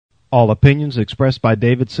All opinions expressed by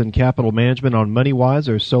Davidson Capital Management on MoneyWise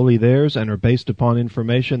are solely theirs and are based upon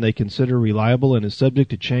information they consider reliable and is subject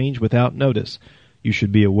to change without notice. You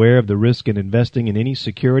should be aware of the risk in investing in any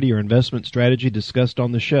security or investment strategy discussed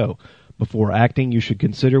on the show. Before acting, you should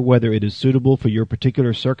consider whether it is suitable for your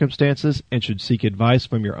particular circumstances and should seek advice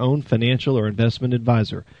from your own financial or investment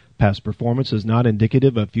advisor. Past performance is not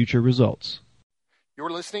indicative of future results.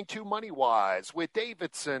 You're listening to MoneyWise with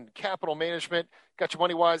Davidson Capital Management. Got your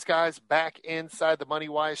MoneyWise guys back inside the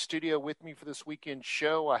MoneyWise studio with me for this weekend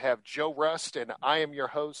show. I have Joe Rust, and I am your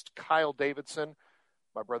host, Kyle Davidson.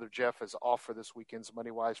 My brother Jeff is off for this weekend's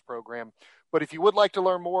MoneyWise program. But if you would like to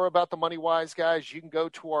learn more about the MoneyWise guys, you can go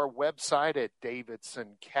to our website at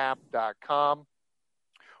davidsoncap.com.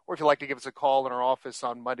 Or if you'd like to give us a call in our office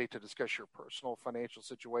on Monday to discuss your personal financial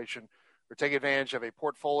situation or take advantage of a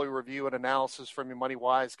portfolio review and analysis from your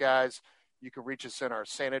MoneyWise guys, you can reach us in our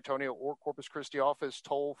San Antonio or Corpus Christi office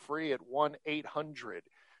toll free at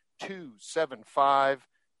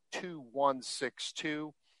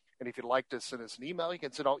 1-800-275-2162. And if you'd like to send us an email, you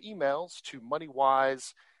can send all emails to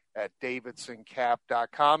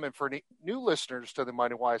moneywise@davidsoncap.com. And for new listeners to the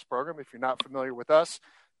MoneyWise program, if you're not familiar with us,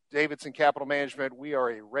 Davidson Capital Management, we are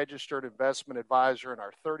a registered investment advisor in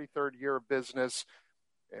our 33rd year of business.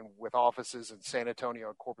 And with offices in San Antonio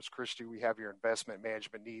and Corpus Christi, we have your investment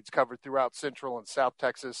management needs covered throughout Central and South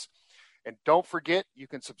Texas. And don't forget, you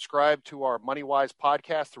can subscribe to our MoneyWise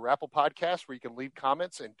podcast through Apple Podcasts, where you can leave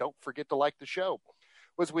comments. And don't forget to like the show.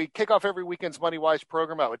 As we kick off every weekend's MoneyWise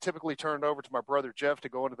program, I would typically turn it over to my brother Jeff to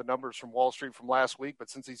go into the numbers from Wall Street from last week. But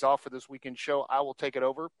since he's off for this weekend show, I will take it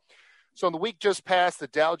over. So in the week just passed, the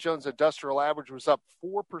Dow Jones Industrial Average was up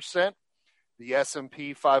 4%. The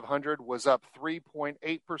S&P 500 was up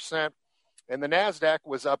 3.8%, and the NASDAQ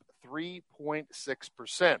was up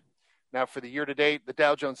 3.6%. Now, for the year-to-date, the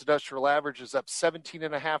Dow Jones Industrial Average is up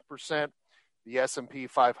 17.5%, the S&P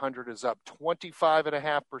 500 is up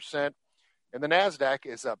 25.5%, and the NASDAQ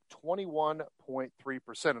is up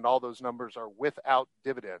 21.3%, and all those numbers are without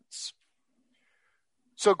dividends.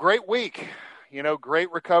 So, great week. Great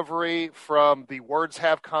recovery from the words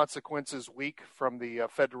have consequences week from the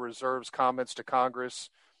Federal Reserve's comments to Congress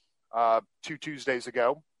 2 Tuesdays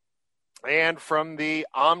ago, and from the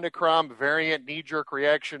Omicron variant knee-jerk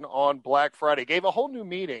reaction on Black Friday. Gave a whole new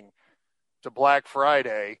meaning to Black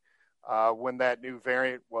Friday when that new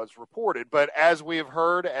variant was reported. But as we have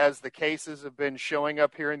heard, as the cases have been showing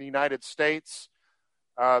up here in the United States,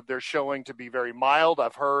 they're showing to be very mild.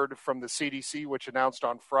 I've heard from the CDC, which announced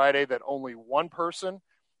on Friday that only one person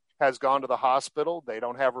has gone to the hospital. They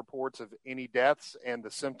don't have reports of any deaths, and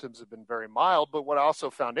the symptoms have been very mild. But what I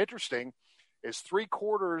also found interesting is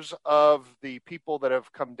 3/4 of the people that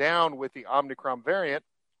have come down with the Omicron variant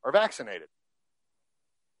are vaccinated.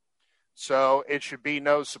 So it should be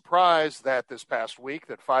no surprise that this past week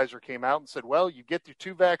that Pfizer came out and said, well, you get your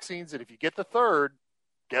 2 vaccines, and if you get the third,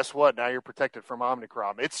 guess what? Now you're protected from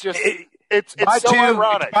Omicron. It's just it's so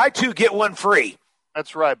ironic. Buy 2, get 1 free.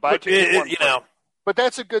 That's right. Buy 2, get 1 free. But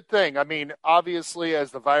that's a good thing. I mean, obviously,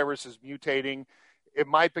 as the virus is mutating, it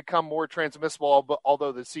might become more transmissible.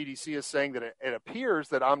 Although the CDC is saying that it appears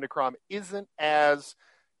that Omicron isn't as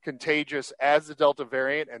contagious as the Delta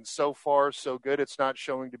variant, and so far so good. It's not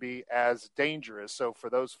showing to be as dangerous. So for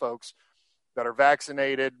those folks that are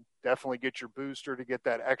vaccinated, definitely get your booster to get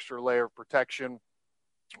that extra layer of protection.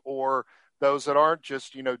 Or those that aren't,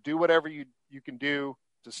 just, do whatever you can do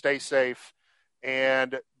to stay safe.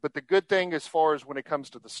 But the good thing as far as when it comes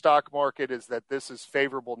to the stock market is that this is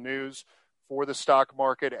favorable news for the stock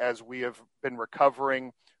market, as we have been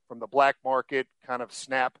recovering from the black market kind of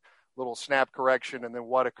little snap correction, and then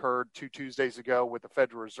what occurred 2 Tuesdays ago with the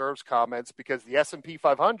Federal Reserve's comments, because the S&P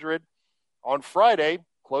 500 on Friday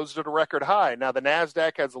closed at a record high. Now, the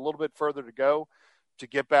NASDAQ has a little bit further to go to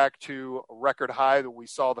get back to a record high that we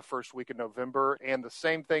saw the first week in November. And the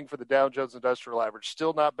same thing for the Dow Jones Industrial Average,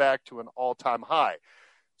 still not back to an all-time high.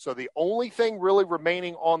 So the only thing really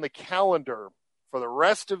remaining on the calendar for the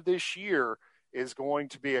rest of this year is going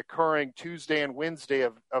to be occurring Tuesday and Wednesday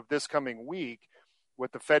of this coming week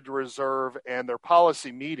with the Federal Reserve and their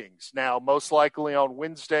policy meetings. Now, most likely on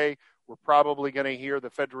Wednesday, we're probably going to hear the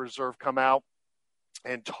Federal Reserve come out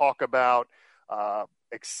and talk about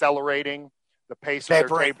accelerating the pace of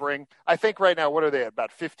their tapering. I think right now, what are they,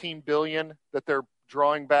 about $15 billion that they're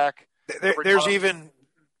drawing back? There's even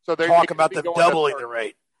talk about them doubling the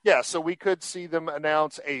rate. Yeah, so we could see them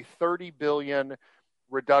announce a $30 billion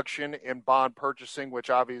reduction in bond purchasing, which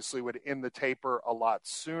obviously would end the taper a lot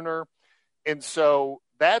sooner. And so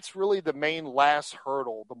that's really the main last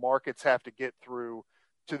hurdle the markets have to get through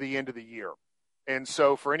to the end of the year. And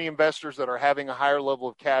so for any investors that are having a higher level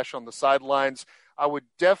of cash on the sidelines, I would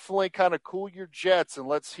definitely kind of cool your jets and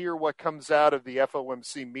let's hear what comes out of the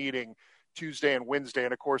FOMC meeting Tuesday and Wednesday.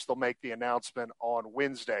 And, of course, they'll make the announcement on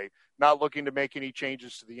Wednesday. Not looking to make any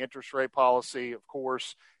changes to the interest rate policy, of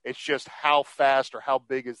course. It's just how fast or how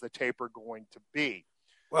big is the taper going to be.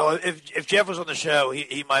 Well, if Jeff was on the show,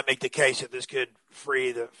 he might make the case that this could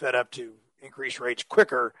free the Fed up to increase rates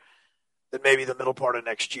quicker than maybe the middle part of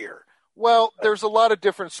next year. Well, there's a lot of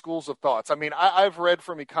different schools of thoughts. I mean, I've read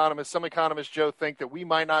from economists. Some economists, Joe, think that we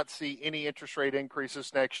might not see any interest rate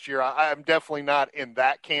increases next year. I'm definitely not in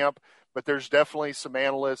that camp, but there's definitely some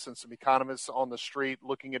analysts and some economists on the street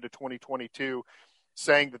looking into 2022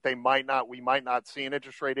 saying that we might not see an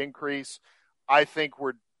interest rate increase. I think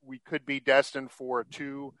we could be destined for a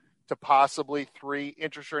 2 to possibly 3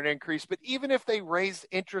 interest rate increase. But even if they raise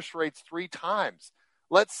interest rates 3 times,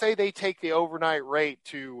 let's say they take the overnight rate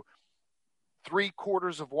to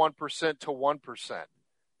 0.75% to 1%.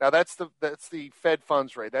 Now that's the Fed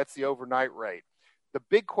funds rate. That's the overnight rate. The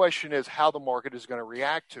big question is how the market is going to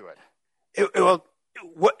react to it.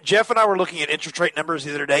 Jeff and I were looking at interest rate numbers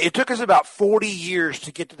the other day. It took us about 40 years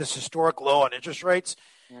to get to this historic low on interest rates.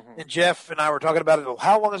 Mm-hmm. And Jeff and I were talking about it.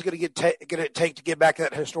 How long is it going to take to get back to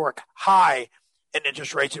that historic high in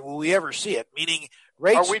interest rates? And will we ever see it? Meaning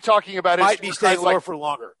rates are we talking about might be staying lower for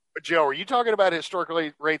longer. Joe, are you talking about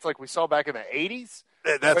historical rates like we saw back in the 80s?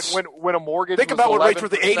 That's when a mortgage think was about 11%? what rates were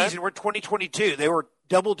the 80s, and we're 2022. They were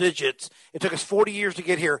double digits. It took us 40 years to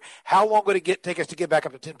get here. How long would it take us to get back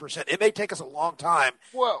up to 10%? It may take us a long time.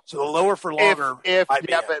 Well, so the lower for longer.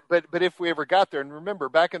 But if we ever got there, and remember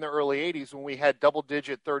back in the early 80s when we had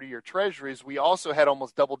double-digit 30-year treasuries, we also had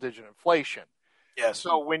almost double-digit inflation. Yes.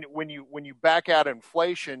 So when you back out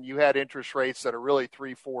inflation, you had interest rates that are really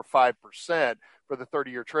 3, 4, 5% for the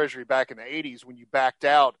 30-year treasury back in the 80s when you backed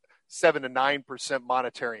out 7 to 9%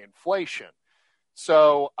 monetary inflation.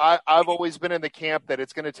 So I've always been in the camp that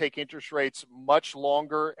it's going to take interest rates much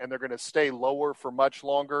longer and they're going to stay lower for much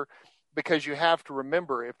longer because you have to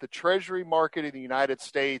remember if the treasury market in the United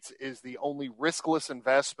States is the only riskless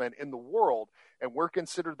investment in the world and we're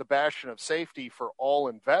considered the bastion of safety for all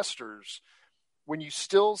investors, when you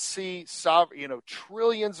still see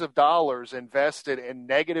trillions of dollars invested in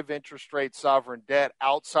negative interest rate sovereign debt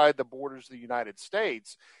outside the borders of the United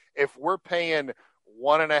States, if we're paying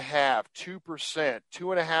 1.5%, 2%,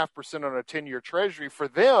 2.5% on a 10-year treasury for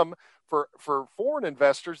them, for foreign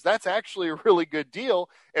investors, that's actually a really good deal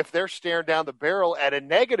if they're staring down the barrel at a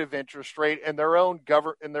negative interest rate in their own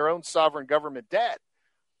sovereign government debt.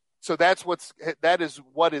 So that is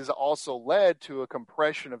what has also led to a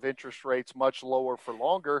compression of interest rates much lower for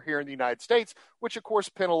longer here in the United States, which of course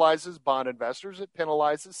penalizes bond investors. It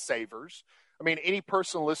penalizes savers. I mean, any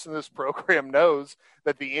person listening to this program knows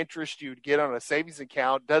that the interest you'd get on a savings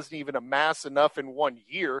account doesn't even amass enough in 1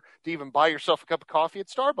 year to even buy yourself a cup of coffee at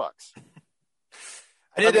Starbucks.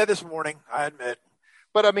 I did that this morning, I admit.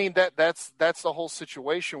 But I mean, that's the whole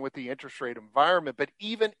situation with the interest rate environment. But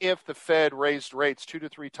even if the Fed raised rates 2 to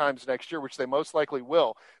 3 times next year, which they most likely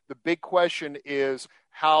will, the big question is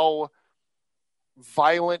how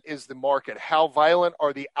violent is the market? How violent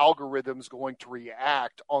are the algorithms going to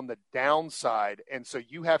react on the downside? And so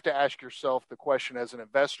you have to ask yourself the question as an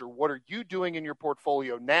investor, what are you doing in your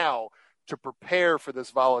portfolio now to prepare for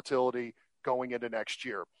this volatility going into next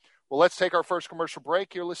year? Well, let's take our first commercial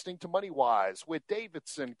break. You're listening to Money Wise with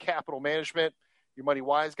Davidson Capital Management. Your Money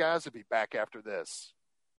Wise guys will be back after this.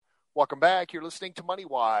 Welcome back. You're listening to Money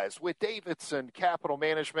Wise with Davidson Capital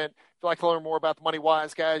Management. If you'd like to learn more about the Money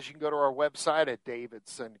Wise guys, you can go to our website at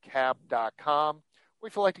davidsoncap.com. Or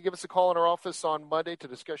if you'd like to give us a call in our office on Monday to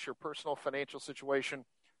discuss your personal financial situation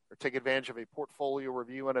or take advantage of a portfolio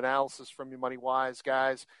review and analysis from your Money Wise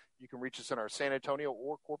guys, you can reach us in our San Antonio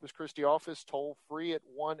or Corpus Christi office, toll free at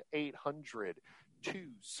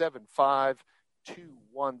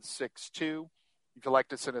 1-800-275-2162. If you'd like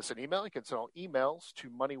to send us an email, you can send all emails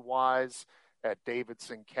to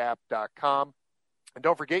moneywise@davidsoncap.com. And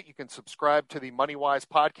don't forget, you can subscribe to the Money Wise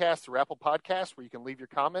podcast through Apple Podcasts, where you can leave your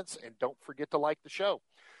comments. And don't forget to like the show.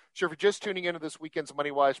 So if you're just tuning into this weekend's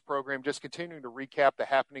Money Wise program, just continuing to recap the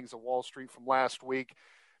happenings of Wall Street from last week.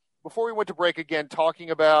 Before we went to break again,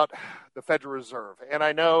 talking about the Federal Reserve. And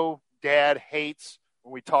I know Dad hates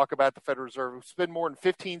when we talk about the Federal Reserve. We spend more than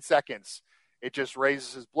 15 seconds. It just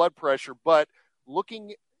raises his blood pressure. But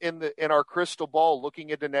looking in our crystal ball,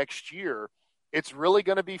 looking into next year, it's really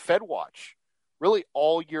going to be Fed watch, really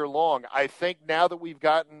all year long. I think now that we're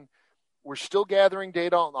still gathering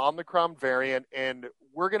data on the Omicron variant, and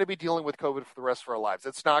we're going to be dealing with COVID for the rest of our lives.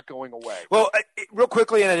 It's not going away. Well, real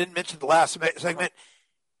quickly, and I didn't mention the last segment,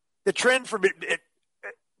 the trend from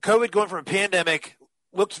COVID going from a pandemic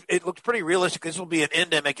looks pretty realistic. This will be an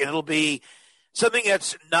endemic, and it'll be something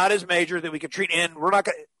that's not as major that we can treat in. We're not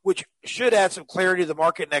going, which should add some clarity to the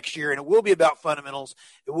market next year, and it will be about fundamentals.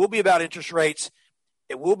 It will be about interest rates.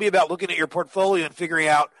 It will be about looking at your portfolio and figuring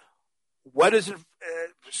out what is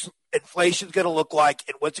inflation going to look like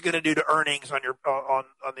and what's it going to do to earnings on your on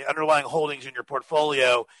the underlying holdings in your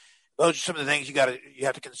portfolio. Those are some of the things you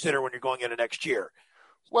have to consider when you're going into next year.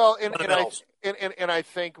 Well, and I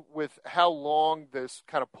think with how long this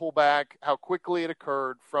kind of pullback, how quickly it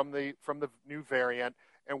occurred from the new variant,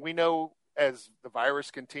 and we know as the virus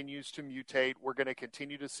continues to mutate, we're going to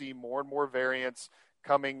continue to see more and more variants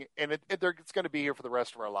coming, and it's going to be here for the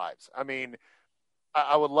rest of our lives. I mean,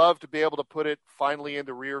 I would love to be able to put it finally in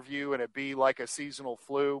the rear view and it be like a seasonal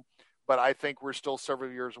flu, but I think we're still several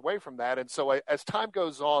years away from that. And so as time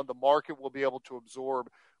goes on, the market will be able to absorb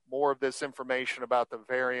more of this information about the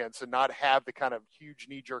variants and not have the kind of huge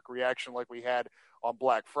knee-jerk reaction like we had on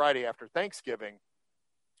Black Friday after Thanksgiving.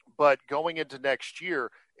 But going into next year,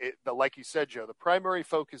 like you said, Joe, the primary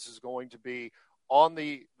focus is going to be on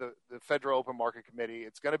the Federal Open Market Committee.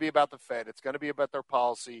 It's going to be about the Fed. It's going to be about their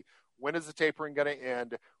policy. When is the tapering going to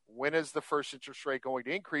end? When is the first interest rate going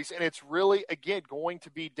to increase? And it's really, again, going to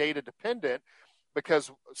be data dependent,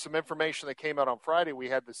 because some information that came out on Friday, we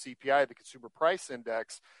had the CPI, the Consumer Price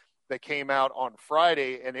Index, that came out on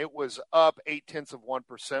Friday, and it was up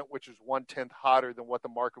 0.8%, which is 1/10 hotter than what the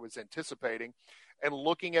market was anticipating. And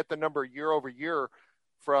looking at the number year over year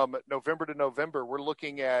from November to November, we're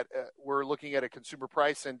looking at a Consumer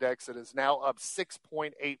Price Index that is now up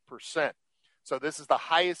 6.8%. So this is the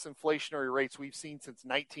highest inflationary rates we've seen since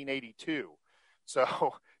 1982.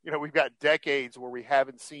 So, we've got decades where we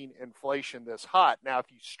haven't seen inflation this hot. Now,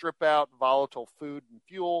 if you strip out volatile food and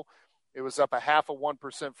fuel, it was up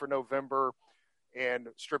 0.5% for November, and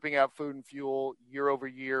stripping out food and fuel, year over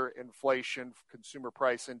year inflation, Consumer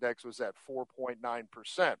Price Index was at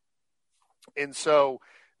 4.9%. And so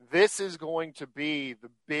this is going to be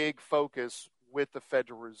the big focus with the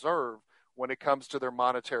Federal Reserve when it comes to their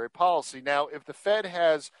monetary policy. Now, if the Fed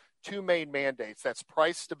has two main mandates, that's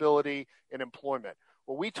price stability and employment.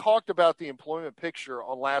 Well, we talked about the employment picture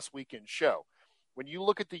on last weekend's show. When you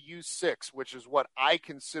look at the U6, which is what I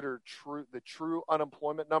consider the true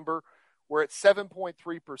unemployment number, we're at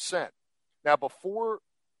 7.3%. Now, before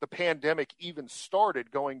the pandemic even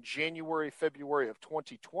started, going January, February of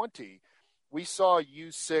 2020, we saw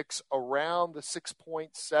U6 around the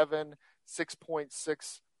 6.7,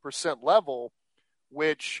 6.6% level,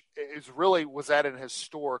 which was at an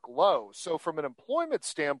historic low. So from an employment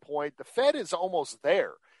standpoint, the Fed is almost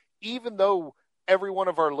there, even though every one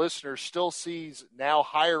of our listeners still sees now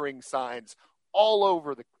hiring signs all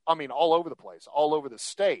over the place, all over the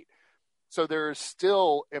state. So there is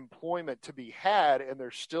still employment to be had, and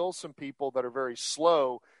there's still some people that are very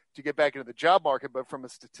slow to get back into the job market. But from a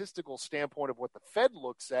statistical standpoint of what the Fed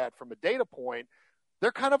looks at from a data point,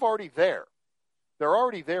 they're kind of already there. They're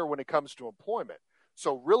already there when it comes to employment.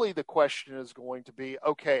 So really the question is going to be,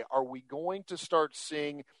 okay, are we going to start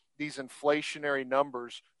seeing these inflationary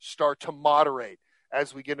numbers start to moderate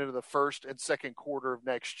as we get into the first and second quarter of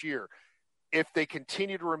next year? If they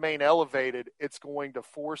continue to remain elevated, it's going to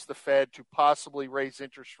force the Fed to possibly raise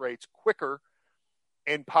interest rates quicker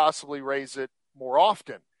and possibly raise it more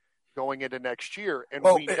often going into next year. And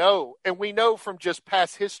we know from just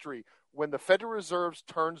past history, when the Federal Reserve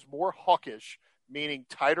turns more hawkish, meaning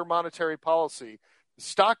tighter monetary policy, the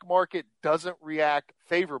stock market doesn't react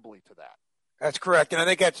favorably to that. That's correct. And I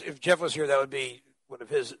think if Jeff was here, that would be one of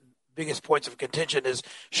his biggest points of contention is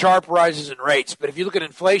sharp rises in rates. But if you look at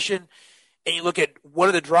inflation and you look at one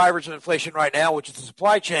of the drivers of inflation right now, which is the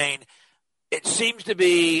supply chain, it seems to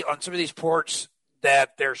be on some of these ports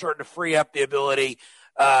that they're starting to free up the ability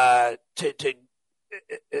to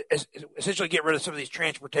essentially get rid of some of these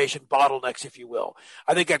transportation bottlenecks, if you will.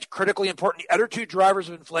 I think that's critically important. The other two drivers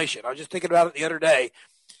of inflation, I was just thinking about it the other day,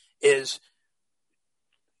 is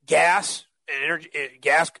gas and energy,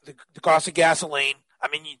 the cost of gasoline. I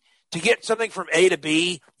mean, to get something from A to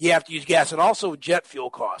B, you have to use gas, and also jet fuel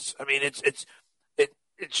costs. I mean, it's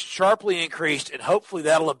sharply increased, and hopefully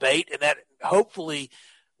that'll abate, and that hopefully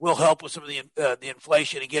will help with some of the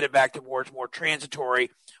inflation and get it back to more transitory,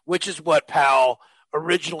 which is what Powell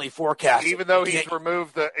originally forecasted. Even though he's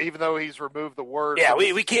removed the word. Yeah,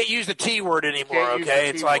 we can't use the T word anymore. Okay,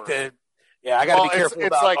 it's like I got to be careful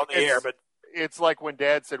about on the air, but. It's like when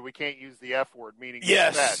Dad said we can't use the F word, meaning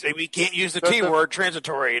yes, we can't use the T word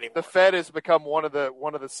transitory anymore. The Fed has become one of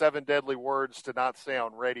the 7 deadly words to not say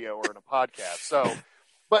on radio or in a podcast. So,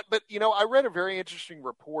 But I read a very interesting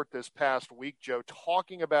report this past week, Joe,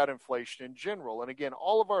 talking about inflation in general. And again,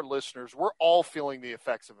 all of our listeners, we're all feeling the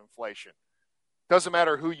effects of inflation. Doesn't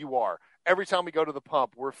matter who you are. Every time we go to the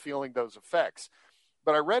pump, we're feeling those effects.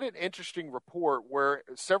 But I read an interesting report where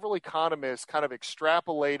several economists kind of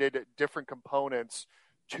extrapolated different components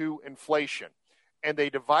to inflation. And they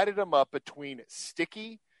divided them up between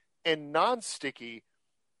sticky and non-sticky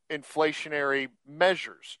inflationary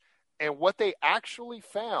measures. And what they actually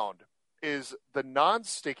found is the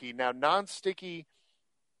non-sticky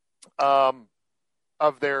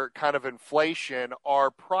of their kind of inflation are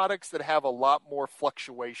products that have a lot more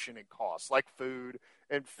fluctuation in costs, like food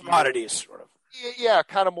and fuel. Commodities, sort of. Yeah,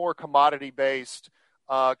 kind of more commodity-based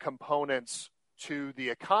components to the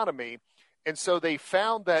economy. And so they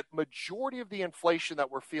found that majority of the inflation that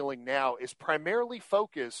we're feeling now is primarily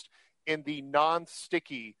focused in the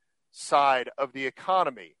non-sticky side of the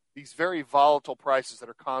economy. These very volatile prices that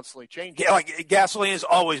are constantly changing. Yeah, like gasoline has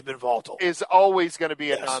always been volatile. Is always going to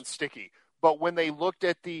be a non-sticky. But when they looked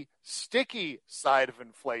at the sticky side of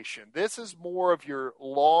inflation, this is more of your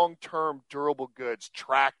long-term durable goods,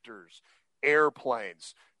 tractors,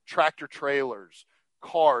 airplanes, tractor trailers,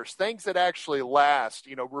 cars, things that actually last,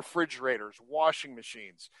 refrigerators, washing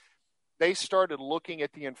machines. They started looking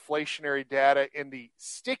at the inflationary data in the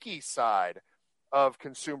sticky side of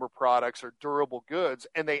consumer products or durable goods,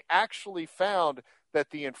 and they actually found that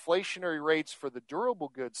the inflationary rates for the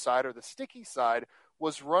durable goods side or the sticky side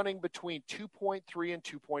was running between 2.3 and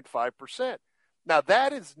 2.5%. Now,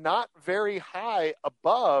 that is not very high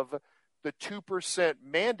above the 2%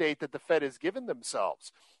 mandate that the Fed has given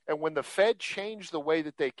themselves. And when the Fed changed the way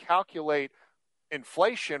that they calculate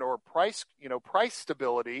inflation or price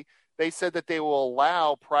stability, they said that they will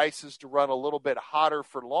allow prices to run a little bit hotter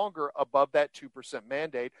for longer above that 2%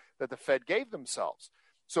 mandate that the Fed gave themselves.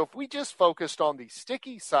 So if we just focused on the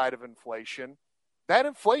sticky side of inflation, that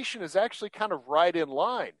inflation is actually kind of right in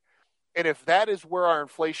line. And if that is where our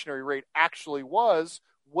inflationary rate actually was,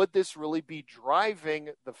 would this really be driving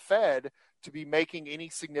the Fed to be making any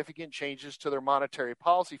significant changes to their monetary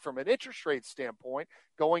policy from an interest rate standpoint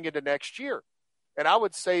going into next year? And I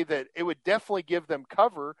would say that it would definitely give them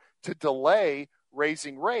cover to delay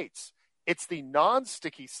raising rates. It's the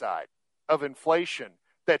non-sticky side of inflation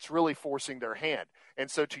that's really forcing their hand.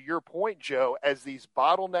 And so to your point, Joe, as these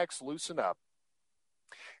bottlenecks loosen up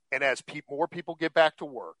and as more people get back to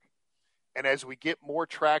work, and as we get more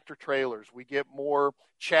tractor trailers, we get more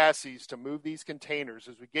chassis to move these containers,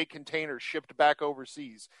 as we get containers shipped back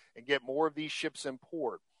overseas and get more of these ships in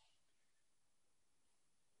port,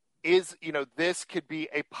 this could be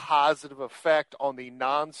a positive effect on the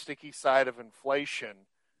non-sticky side of inflation,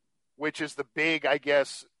 which is the big, I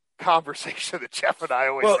guess, conversation that Jeff and I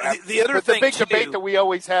always have. The big debate that we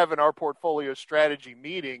always have in our portfolio strategy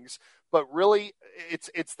meetings. But really,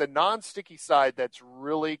 it's the non-sticky side that's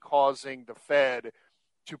really causing the Fed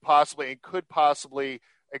to could possibly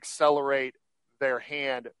accelerate their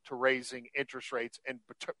hand to raising interest rates and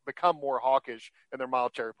become more hawkish in their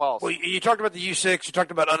monetary policy. Well, you talked about the U6, you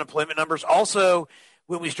talked about unemployment numbers. Also,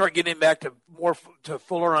 when we start getting back to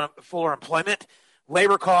fuller employment,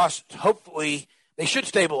 labor costs, hopefully, they should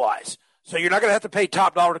stabilize. So you're not going to have to pay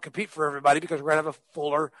top dollar to compete for everybody because we're going to have a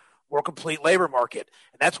fuller, more complete labor market.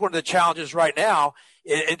 And that's one of the challenges right now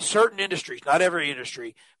in certain industries, not every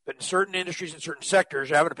industry, but in certain industries and certain sectors,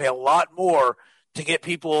 you're having to pay a lot more to get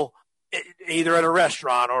people either at a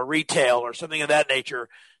restaurant or retail or something of that nature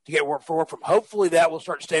to get work from. Hopefully that will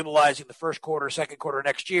start stabilizing the first quarter, second quarter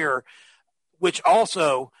next year, which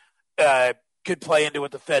also could play into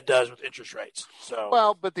what the Fed does with interest rates.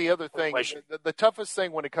 But the other thing, the toughest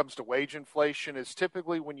thing when it comes to wage inflation is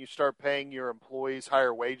typically when you start paying your employees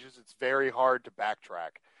higher wages, it's very hard to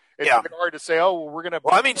backtrack. It's very hard to say, we're going to.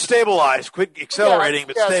 Well, I mean, stabilize, quit accelerating,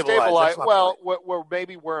 but stabilize. Well,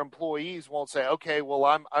 where employees won't say, okay, well,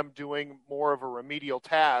 I'm doing more of a remedial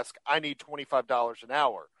task. I need $25 an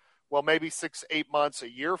hour. Well, maybe 6-8 months,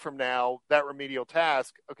 a year from now, that remedial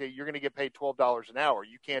task, okay, you're going to get paid $12 an hour.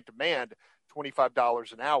 You can't demand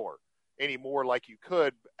 $25 an hour anymore like you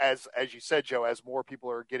could, as you said, Joe, as more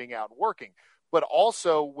people are getting out and working. But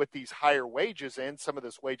also with these higher wages and some of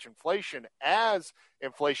this wage inflation, as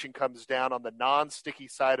inflation comes down on the non-sticky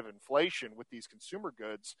side of inflation with these consumer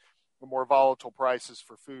goods, the more volatile prices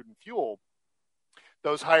for food and fuel,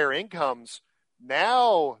 those higher incomes,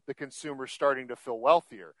 now the consumer's starting to feel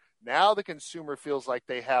wealthier. Now the consumer feels like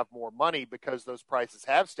they have more money because those prices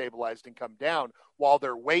have stabilized and come down while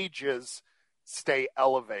their wages stay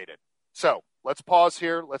elevated. So let's pause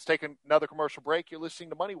here. Let's take another commercial break. You're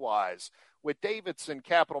listening to MoneyWise with Davidson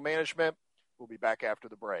Capital Management. We'll be back after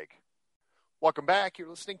the break. Welcome back. You're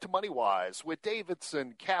listening to Money Wise with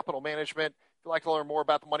Davidson Capital Management. If you'd like to learn more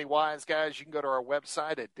about the Money Wise guys, you can go to our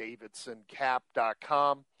website at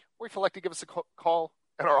davidsoncap.com, or if you'd like to give us a call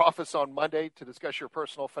at our office on Monday to discuss your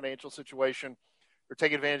personal financial situation or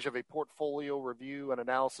take advantage of a portfolio review and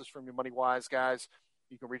analysis from your Money Wise guys,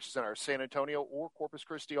 you can reach us in our San Antonio or Corpus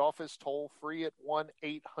Christi office, toll free at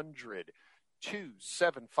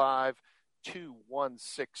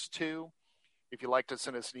 1-800-275-2162. If you'd like to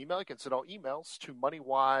send us an email, you can send all emails to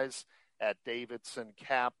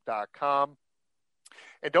moneywise@davidsoncap.com.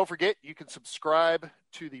 And don't forget, you can subscribe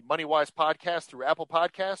to the Money Wise podcast through Apple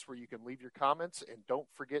Podcasts, where you can leave your comments. And don't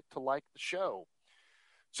forget to like the show.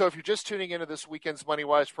 So if you're just tuning into this weekend's Money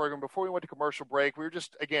Wise program, before we went to commercial break, we were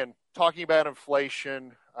just, again, talking about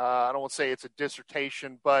inflation. I don't want to say it's a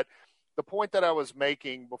dissertation, but the point that I was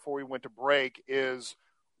making before we went to break is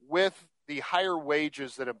with the higher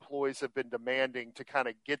wages that employees have been demanding to kind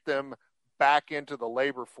of get them back into the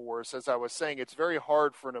labor force, as I was saying, it's very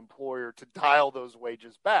hard for an employer to dial those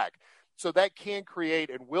wages back. So that can create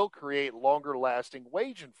and will create longer lasting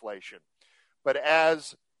wage inflation. But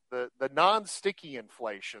as the non-sticky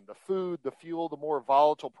inflation, the food, the fuel, the more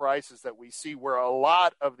volatile prices that we see, where a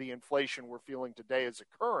lot of the inflation we're feeling today is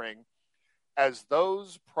occurring, as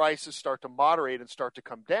those prices start to moderate and start to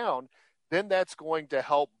come down, then that's going to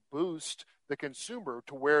help boost the consumer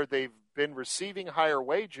to where they've been receiving higher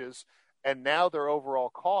wages, and now their overall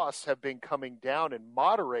costs have been coming down and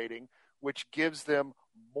moderating, which gives them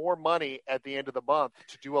more money at the end of the month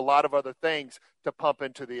to do a lot of other things to pump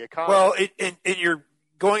into the economy. Well, and you're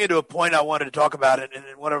going into a point I wanted to talk about it, and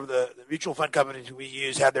one of the mutual fund companies we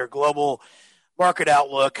use had their global market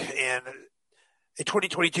outlook and a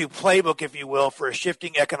 2022 playbook, if you will, for a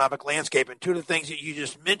shifting economic landscape. And two of the things that you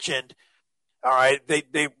just mentioned, all right,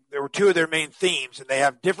 there were two of their main themes, and they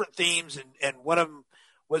have different themes, and one of them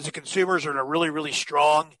was the consumers are in a really, really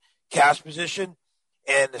strong cash position,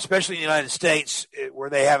 and especially in the United States,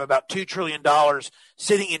 where they have about $2 trillion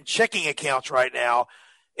sitting in checking accounts right now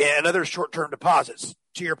and other short-term deposits.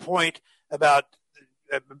 To your point about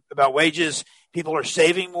wages, people are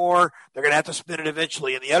saving more. They're going to have to spend it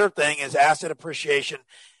eventually. And the other thing is asset appreciation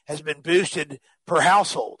has been boosted per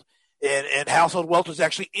household. And household wealth has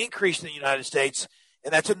actually increased in the United States.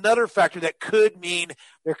 And that's another factor that could mean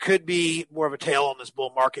there could be more of a tail on this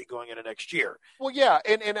bull market going into next year. Well, yeah,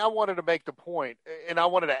 and I wanted to make the point, and I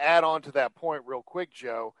wanted to add on to that point real quick,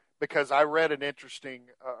 Joe, because I read an interesting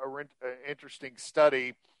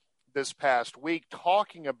study this past week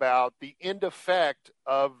talking about the end effect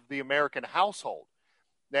of the American household.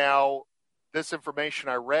 Now, this information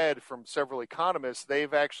I read from several economists,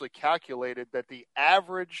 they've actually calculated that the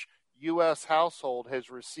average U.S. household has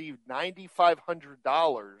received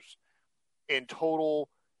 $9,500 in total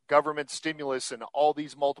government stimulus in all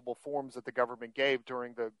these multiple forms that the government gave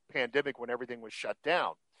during the pandemic when everything was shut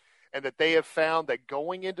down. And that they have found that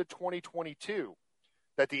going into 2022,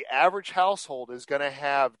 that the average household is going to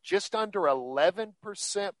have just under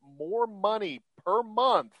 11% more money per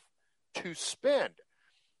month to spend.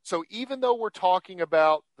 So even though we're talking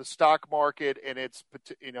about the stock market and its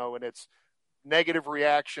negative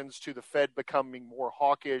reactions to the Fed becoming more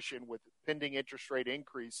hawkish and with pending interest rate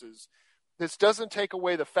increases, this doesn't take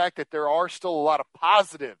away the fact that there are still a lot of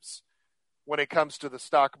positives when it comes to the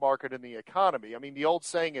stock market and the economy. I mean, the old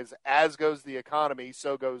saying is, as goes the economy,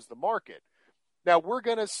 so goes the market. Now, we're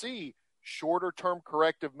going to see shorter-term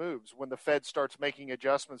corrective moves when the Fed starts making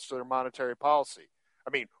adjustments to their monetary policy.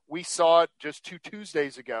 I mean, we saw it just 2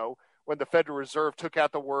 Tuesdays ago when the Federal Reserve took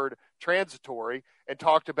out the word transitory and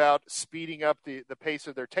talked about speeding up the pace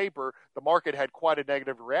of their taper. The market had quite a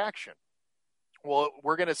negative reaction. Well,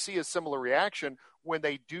 we're going to see a similar reaction when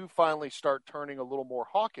they do finally start turning a little more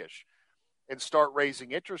hawkish and start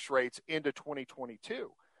raising interest rates into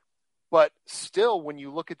 2022. But still, when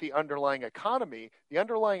you look at the underlying economy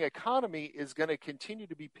is going to continue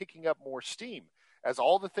to be picking up more steam as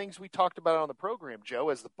all the things we talked about on the program, Joe,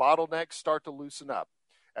 as the bottlenecks start to loosen up,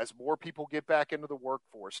 as more people get back into the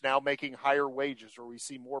workforce, now making higher wages, or we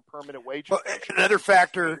see more permanent wages. Well, another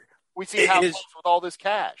factor, we see households with all this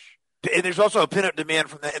cash. And there's also a pent-up demand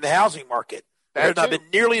in the housing market. There have not been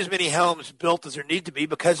nearly as many homes built as there need to be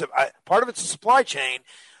because of part of it's a supply chain.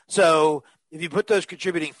 So if you put those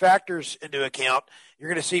contributing factors into account, you're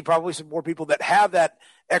going to see probably some more people that have that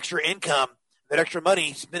extra income, that extra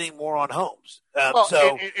money, spending more on homes.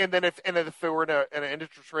 And then if we're in an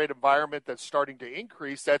interest rate environment that's starting to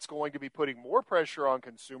increase, that's going to be putting more pressure on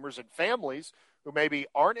consumers and families who maybe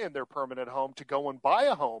aren't in their permanent home to go and buy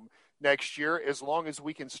a home next year, as long as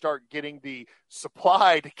we can start getting the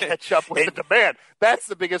supply to catch up with the demand. That's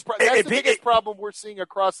the biggest problem we're seeing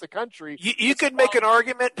across the country. You could make an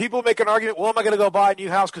argument. People make an argument. Well, am I going to go buy a new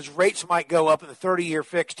house because rates might go up and the 30-year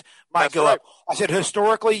fixed might go up? I said,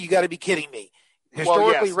 historically, you got to be kidding me.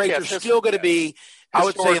 Historically, rates are still going to be, I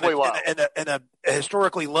would say, in a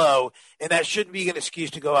historically low, and that shouldn't be an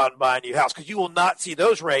excuse to go out and buy a new house because you will not see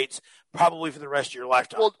those rates probably for the rest of your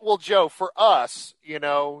lifetime. Well, Joe, for us, you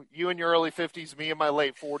in your early 50s, me in my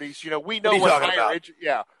late 40s, we know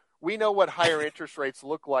we know what higher interest rates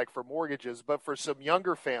look like for mortgages, but for some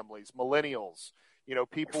younger families, millennials,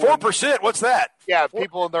 people 4%, what's that? Yeah,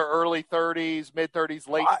 people in their early 30s, mid 30s,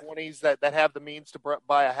 late 20s that have the means to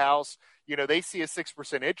buy a house, they see a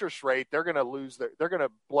 6% interest rate, they're going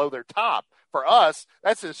to blow their top. For us,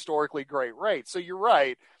 that's a historically great rate. So you're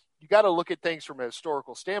right. You got to look at things from a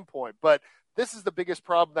historical standpoint, but this is the biggest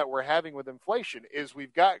problem that we're having with inflation is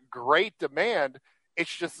we've got great demand.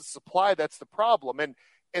 It's just the supply that's the problem. And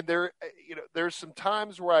there, there's some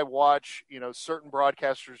times where I watch, certain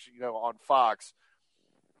broadcasters, on Fox,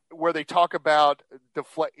 where they talk about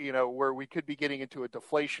where we could be getting into a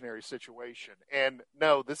deflationary situation. And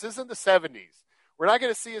no, this isn't the 70s. We're not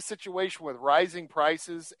going to see a situation with rising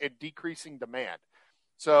prices and decreasing demand.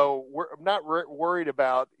 So I'm not worried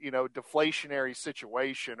about, deflationary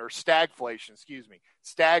situation or stagflation,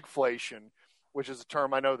 stagflation, which is a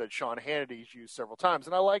term I know that Sean Hannity's used several times.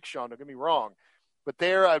 And I like Sean, don't get me wrong. But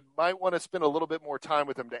there I might want to spend a little bit more time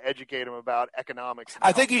with him to educate him about economics.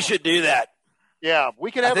 I think you should do that. Yeah,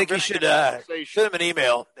 we can have. I think you should send him an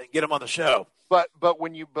email and get him on the show. But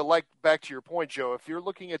back to your point, Joe, if you're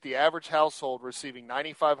looking at the average household receiving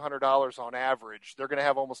 $9,500 on average, they're going to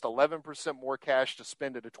have almost 11% more cash to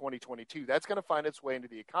spend into 2022. That's going to find its way into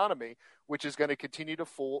the economy, which is going to continue to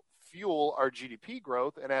fuel our GDP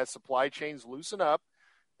growth. And as supply chains loosen up,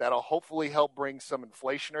 that'll hopefully help bring some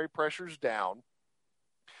inflationary pressures down.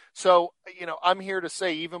 So, I'm here to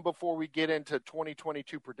say, even before we get into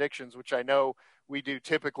 2022 predictions, which I know we do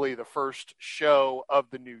typically the first show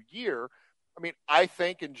of the new year, I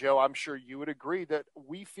think, and Joe, I'm sure you would agree, that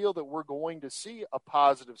we feel that we're going to see a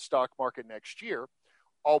positive stock market next year,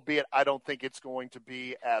 albeit I don't think it's going to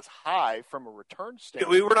be as high from a return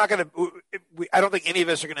standpoint. We're not going to. I don't think any of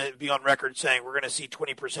us are going to be on record saying we're going to see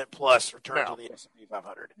 20% plus returns on the S&P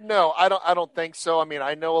 500. No, I don't think so.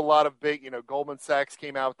 I know a lot of big, Goldman Sachs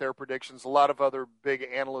came out with their predictions. A lot of other big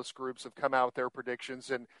analyst groups have come out with their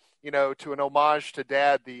predictions, and to an homage to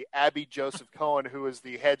Dad, the Abby Joseph Cohen, who is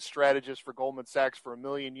the head strategist for Goldman Sachs for 1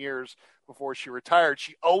 million years before she retired,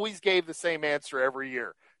 she always gave the same answer every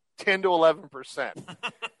year. 10 to 11%.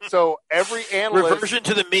 So every analyst, reversion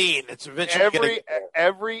to the mean. It's eventually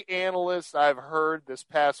every analyst I've heard this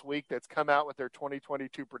past week that's come out with their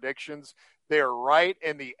 2022 predictions, they're right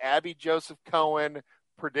in the Abby Joseph Cohen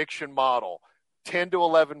prediction model, 10 to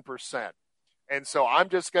 11%. And so I'm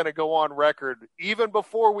just going to go on record, even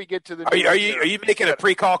before we get to the. Are you making a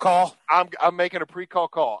pre-call call? I'm making a pre-call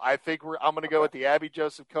call. I think I'm going to go with the Abby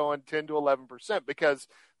Joseph Cohen 10 to 11% because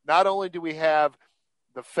not only do we have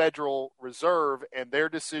the Federal Reserve and their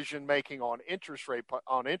decision making on interest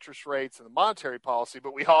rates and the monetary policy,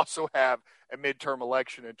 but we also have a midterm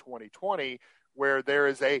election in 2020 where there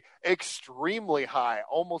is a extremely high,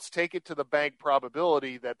 almost take it to the bank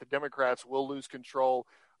probability that the Democrats will lose control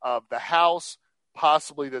of the House,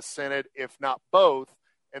 possibly the Senate, if not both,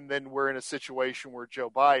 and then we're in a situation where Joe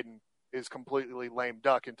Biden is completely lame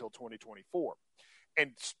duck until 2024.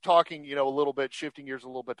 And talking, a little bit, shifting gears a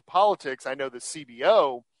little bit to politics, I know the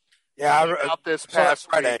CBO out this past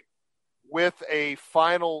week with a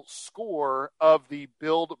final score of the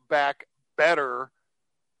Build Back Better.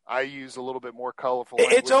 I use a little bit more colorful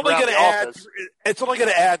language. It's only going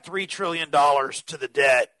to add $3 trillion to the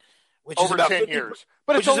debt, which over is about 10 years.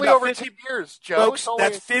 But it's only over 10 years, Joe. Folks,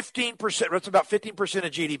 that's 15%. That's about 15%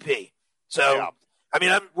 of GDP. So,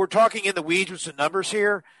 we're talking in the weeds with some numbers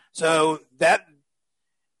here. So that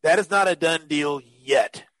is not a done deal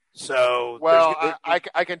yet. So,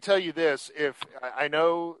 I can tell you this: if I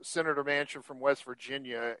know Senator Manchin from West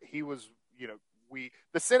Virginia, he was,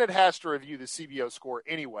 the Senate has to review the CBO score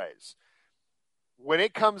anyways. When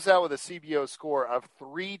it comes out with a CBO score of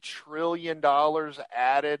 $3 trillion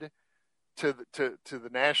added to the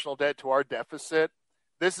national debt, to our deficit,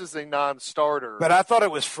 this is a non-starter. But I thought it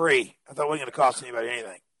was free. I thought it wasn't going to cost anybody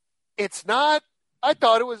anything. It's not. I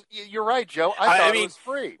thought it was. You're right, Joe. I thought it was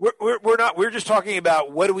free. We're not. We're just talking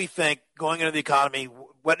about what do we think going into the economy.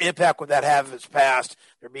 What impact would that have if it's passed?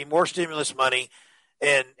 There'd be more stimulus money,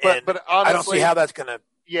 but honestly, I don't see how that's going to.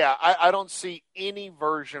 Yeah, I don't see any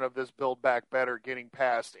version of this Build Back Better getting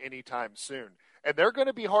passed anytime soon. And they're going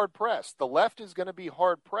to be hard-pressed. The left is going to be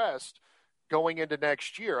hard-pressed going into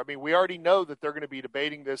next year. I mean, we already know that they're going to be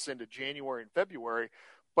debating this into January and February,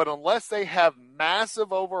 but unless they have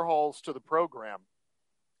massive overhauls to the program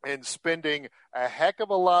and spending a heck of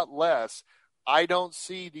a lot less, I don't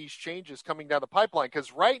see these changes coming down the pipeline.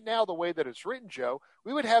 Because right now, the way that it's written, Joe,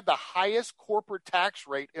 we would have the highest corporate tax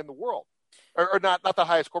rate in the world. Or not the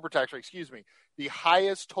highest corporate tax rate, excuse me, the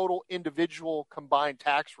highest total individual combined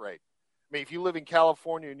tax rate. I mean, if you live in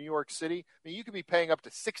California or New York City, I mean, you could be paying up to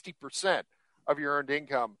 60% of your earned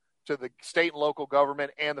income to the state and local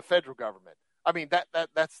government and the federal government. I mean,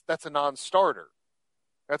 that's a non-starter.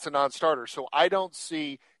 That's a non-starter. So I don't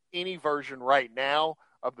see any version right now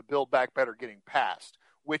of the Build Back Better getting passed,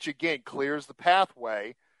 which again clears the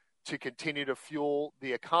pathway to continue to fuel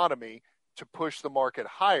the economy, to push the market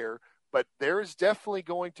higher. But there is definitely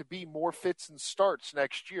going to be more fits and starts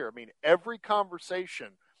next year. I mean, every conversation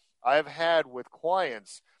I've had with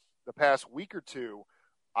clients the past week or two,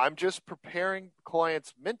 I'm just preparing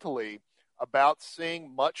clients mentally about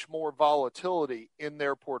seeing much more volatility in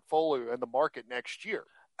their portfolio and the market next year.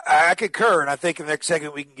 I concur, and I think in the next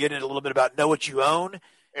segment we can get into a little bit about know what you own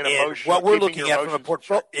and what we're looking at from a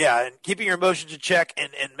portfolio. Yeah, and keeping your emotions in check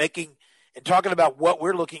and talking about what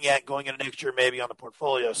we're looking at going into next year maybe on the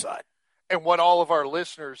portfolio side. And what all of our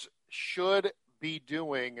listeners should be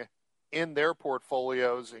doing in their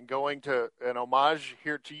portfolios, and going to an homage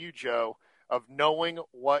here to you, Joe, of knowing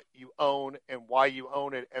what you own and why you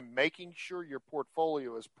own it, and making sure your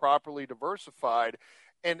portfolio is properly diversified.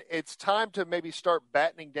 And it's time to maybe start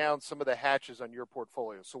battening down some of the hatches on your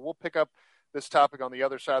portfolio. So we'll pick up this topic on the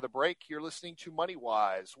other side of the break. You're listening to Money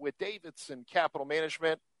Wise with Davidson Capital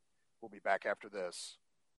Management. We'll be back after this.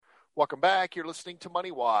 Welcome back. You're listening to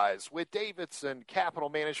Money Wise with Davidson Capital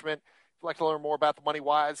Management. If you'd like to learn more about the Money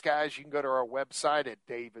Wise guys, you can go to our website at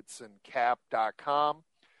davidsoncap.com.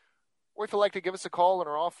 Or if you'd like to give us a call in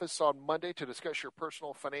our office on Monday to discuss your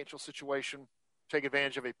personal financial situation, take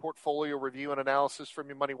advantage of a portfolio review and analysis from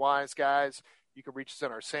your Money Wise guys, you can reach us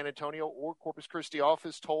in our San Antonio or Corpus Christi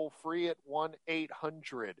office toll free at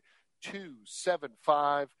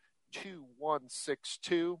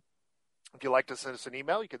 1-800-275-2162. If you'd like to send us an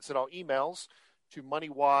email, you can send all emails to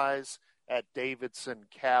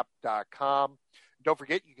moneywise@davidsoncap.com. Don't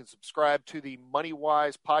forget, you can subscribe to the Money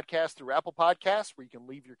Wise podcast through Apple Podcasts, where you can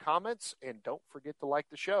leave your comments, and don't forget to like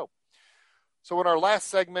the show. So in our last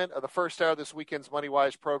segment of the first hour of this weekend's Money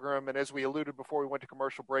Wise program, and as we alluded before we went to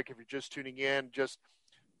commercial break, if you're just tuning in,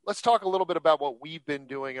 let's talk a little bit about what we've been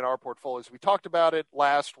doing in our portfolios. We talked about it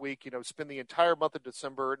last week, spend the entire month of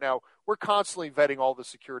December. Now, we're constantly vetting all the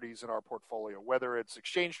securities in our portfolio, whether it's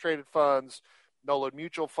exchange-traded funds, no-load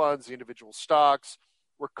mutual funds, the individual stocks.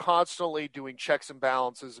 We're constantly doing checks and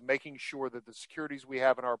balances and making sure that the securities we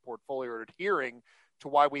have in our portfolio are adhering to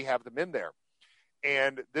why we have them in there.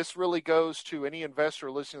 And this really goes to any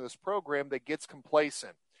investor listening to this program that gets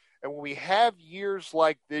complacent. And when we have years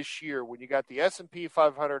like this year, when you got the S&P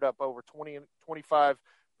 500 up over 25%,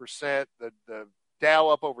 the Dow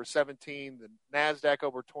up over 17, the NASDAQ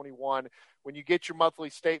over 21, when you get your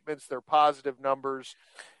monthly statements, they're positive numbers.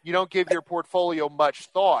 You don't give your portfolio much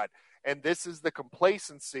thought. And this is the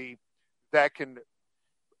complacency that can,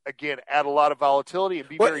 again, add a lot of volatility and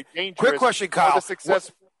be very dangerous. Quick question, Kyle. For the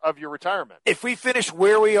success of your retirement. If we finish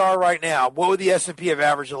where we are right now, what would the S&P have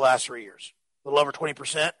averaged the last 3 years? A little over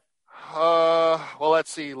 20%? Well,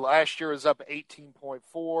 let's see. Last year was up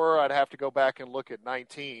 18.4. I'd have to go back and look at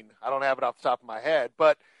 19. I don't have it off the top of my head,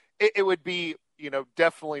 but it would be,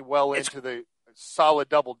 definitely well into the solid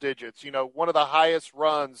double digits. One of the highest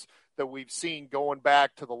runs that we've seen going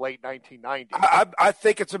back to the late 1990s. I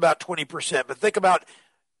think it's about 20%, but think about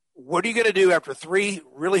what are you going to do after 3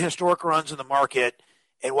 really historic runs in the market,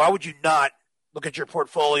 and why would you not look at your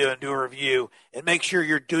portfolio and do a review and make sure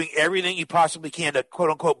you're doing everything you possibly can to, quote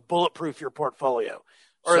unquote, bulletproof your portfolio.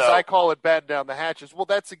 Or as I call it, batten down the hatches. Well,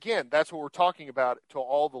 that's what we're talking about to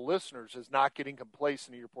all the listeners, is not getting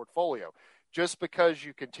complacent in your portfolio. Just because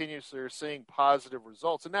you continuously are seeing positive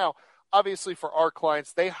results. And now, obviously for our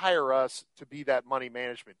clients, they hire us to be that money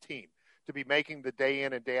management team, to be making the day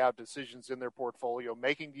in and day out decisions in their portfolio,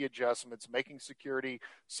 making the adjustments, making security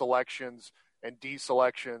selections and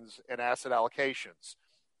deselections and asset allocations,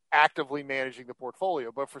 actively managing the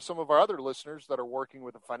portfolio. But for some of our other listeners that are working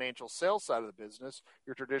with the financial sales side of the business,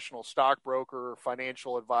 your traditional stockbroker or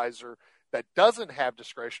financial advisor that doesn't have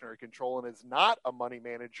discretionary control and is not a money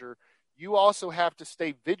manager, you also have to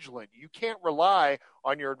stay vigilant. You can't rely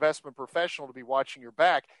on your investment professional to be watching your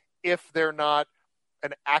back if they're not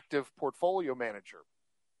an active portfolio manager.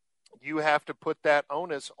 You have to put that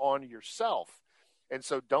onus on yourself. And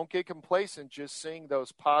so don't get complacent just seeing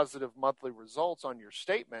those positive monthly results on your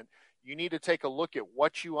statement. You need to take a look at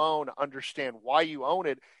what you own, understand why you own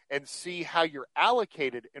it, and see how you're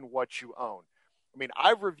allocated in what you own. I mean,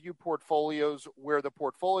 I've reviewed portfolios where the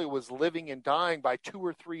portfolio was living and dying by 2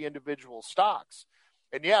 or 3 individual stocks.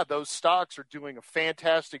 And yeah, those stocks are doing a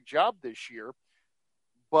fantastic job this year,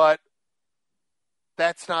 but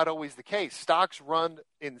that's not always the case. Stocks run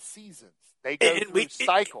in seasons. They go through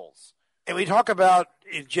cycles. And we talk about,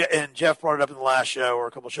 and Jeff brought it up in the last show or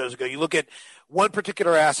a couple of shows ago, you look at one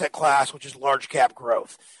particular asset class, which is large cap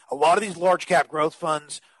growth. A lot of these large cap growth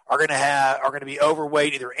funds are going to be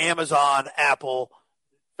overweight either Amazon, Apple,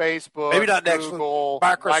 Facebook, maybe not Google,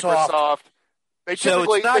 Microsoft. They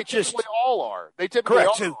typically all are. They typically correct.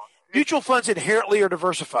 all So are. Mutual funds inherently are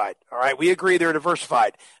diversified. All right, we agree they're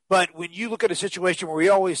diversified. But when you look at a situation where we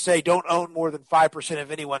always say don't own more than 5%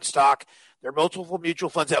 of any one stock, there are multiple mutual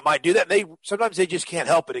funds that might do that. Sometimes they just can't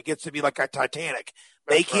help it. It gets to be like a Titanic.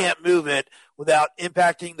 They can't move it without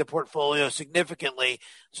impacting the portfolio significantly.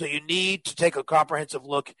 So you need to take a comprehensive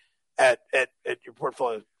look at your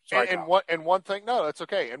portfolio. Sorry, and one thing, no, that's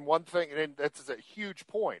okay. And one thing, and that's a huge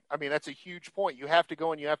point. I mean, that's a huge point. You have to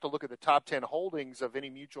go and you have to look at the top 10 holdings of any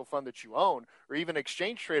mutual fund that you own or even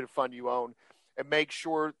exchange traded fund you own and make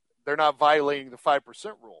sure they're not violating the 5%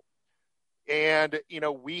 rule. And,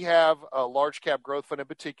 we have a large cap growth fund in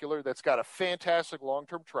particular that's got a fantastic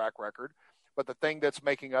long-term track record. But the thing that's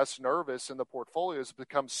making us nervous in the portfolio has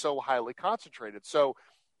become so highly concentrated. So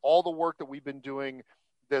all the work that we've been doing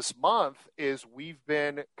this month is we've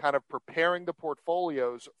been kind of preparing the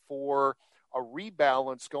portfolios for a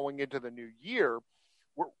rebalance going into the new year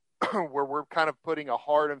where we're kind of putting a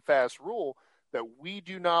hard and fast rule that we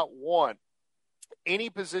do not want any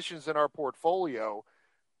positions in our portfolio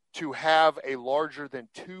to have a larger than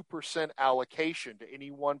 2% allocation to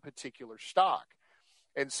any one particular stock.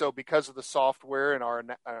 And so because of the software and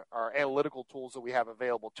our analytical tools that we have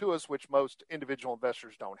available to us, which most individual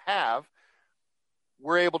investors don't have,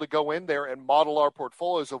 we're able to go in there and model our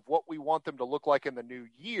portfolios of what we want them to look like in the new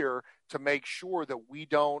year to make sure that we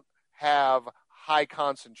don't have high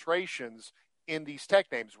concentrations in these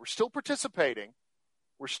tech names. We're still participating.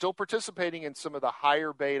 We're still participating in some of the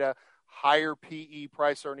higher beta, higher PE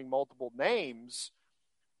price earning multiple names,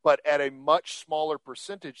 but at a much smaller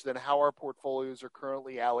percentage than how our portfolios are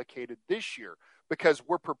currently allocated this year because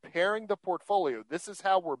we're preparing the portfolio. This is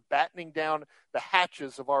how we're battening down the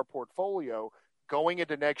hatches of our portfolio going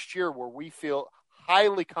into next year where we feel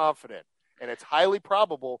highly confident and it's highly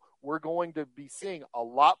probable we're going to be seeing a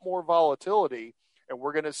lot more volatility and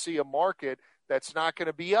we're going to see a market that's not going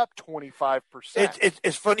to be up 25%.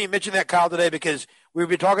 It's funny you mentioned that, Kyle, today because we've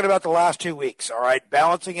been talking about the last 2 weeks, all right,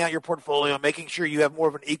 balancing out your portfolio, making sure you have more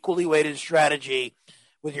of an equally weighted strategy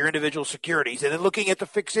with your individual securities, and then looking at the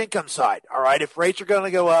fixed income side, all right, if rates are going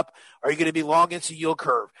to go up, are you going to be long into yield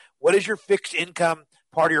curve? What does your fixed income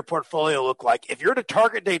part of your portfolio look like? If you're in a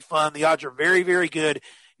target date fund, the odds are very, very good.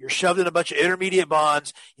 You're shoved in a bunch of intermediate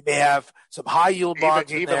bonds. You may have some high yield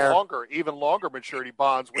bonds in there. Even longer maturity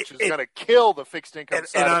bonds, which is going to kill the fixed income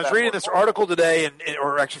side. And I was reading this article today,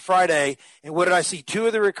 or actually Friday, and what did I see? Two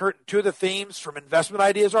of the themes from investment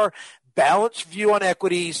ideas are balanced view on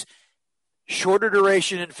equities, shorter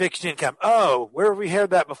duration, and fixed income. Oh, where have we heard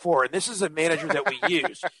that before? And this is a manager that we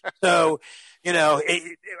use. So,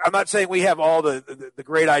 I'm not saying we have all the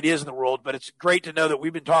great ideas in the world, but it's great to know that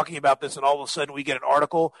we've been talking about this and all of a sudden we get an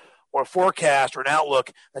article or a forecast or an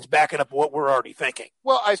outlook that's backing up what we're already thinking.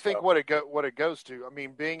 Well, I think what it goes to, I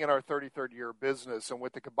mean, being in our 33rd year of business and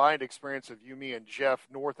with the combined experience of you, me, and Jeff,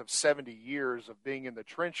 north of 70 years of being in the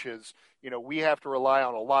trenches, we have to rely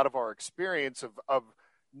on a lot of our experience of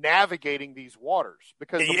navigating these waters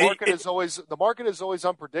because the market is always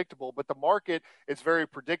unpredictable, but the market is very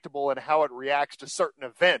predictable in how it reacts to certain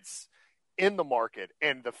events in the market,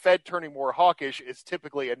 and the Fed turning more hawkish is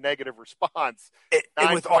typically a negative response.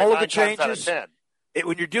 And with all of the changes,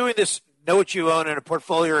 when you're doing this, know what you own in a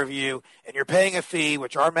portfolio review, and you're paying a fee,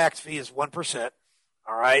 which our max fee is 1%.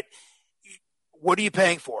 All right. What are you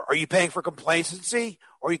paying for? Are you paying for complacency,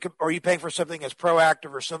 or are you paying for something that's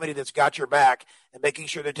proactive or somebody that's got your back and making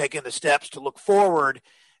sure they're taking the steps to look forward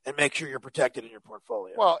and make sure you're protected in your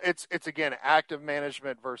portfolio? Well, it's again, active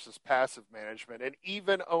management versus passive management. And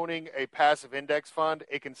even owning a passive index fund,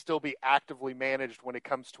 it can still be actively managed when it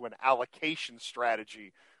comes to an allocation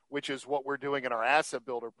strategy, which is what we're doing in our asset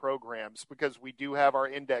builder programs, because we do have our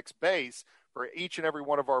index base for each and every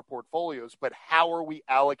one of our portfolios, but how are we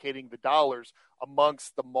allocating the dollars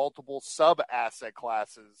amongst the multiple sub-asset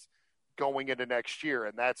classes going into next year?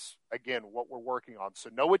 And that's, again, what we're working on. So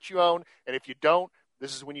know what you own, and if you don't,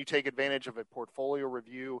 This is when you take advantage of a portfolio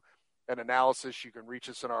review and analysis. You can reach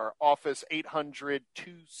us in our office,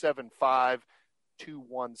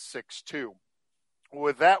 800-275-2162.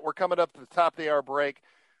 With that, we're coming up to the top of the hour break.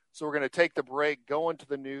 So we're going to take the break, go into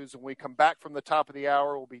the news, and when we come back from the top of the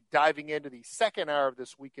hour, we'll be diving into the second hour of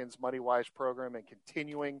this weekend's MoneyWise program and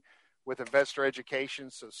continuing with investor education.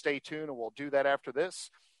 So stay tuned, and we'll do that after this.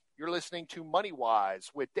 You're listening to MoneyWise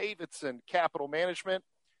with Davidson Capital Management.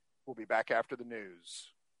 We'll be back after the news.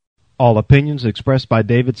 All opinions expressed by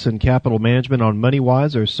Davidson Capital Management on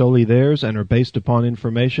MoneyWise are solely theirs and are based upon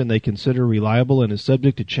information they consider reliable and is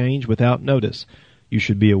subject to change without notice. You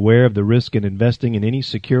should be aware of the risk in investing in any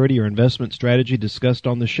security or investment strategy discussed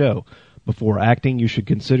on the show. Before acting, you should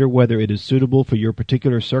consider whether it is suitable for your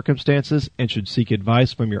particular circumstances and should seek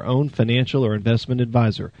advice from your own financial or investment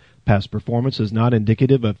advisor. Past performance is not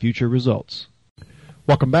indicative of future results.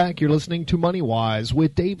 Welcome back. You're listening to MoneyWise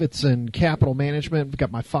with Davidson Capital Management. We've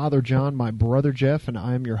got my father, John, my brother, Jeff, and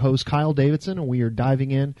I'm your host, Kyle Davidson, and we are diving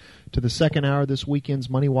in to the second hour of this weekend's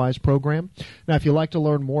MoneyWise program. Now, if you'd like to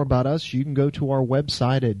learn more about us, you can go to our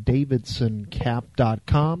website at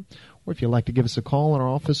davidsoncap.com, or if you'd like to give us a call in our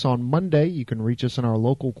office on Monday, you can reach us in our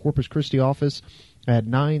local Corpus Christi office at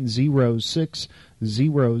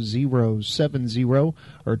 906-0070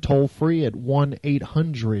 or toll free at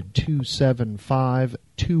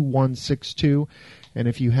 1-800-275-2162. And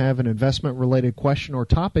if you have an investment-related question or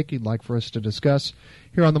topic you'd like for us to discuss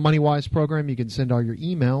here on the MoneyWise program, you can send all your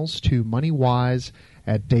emails to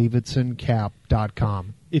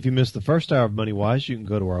moneywise@davidsoncap.com. If you missed the first hour of MoneyWise, you can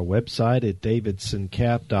go to our website at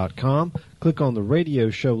davidsoncap.com. Click on the radio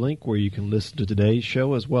show link where you can listen to today's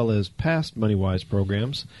show as well as past MoneyWise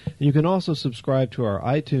programs. And you can also subscribe to our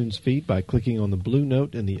iTunes feed by clicking on the blue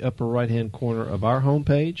note in the upper right-hand corner of our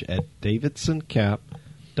homepage at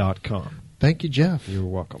davidsoncap.com. Thank you, Jeff. You're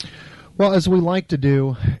welcome. Well, as we like to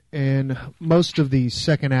do in most of the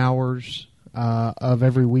second hours of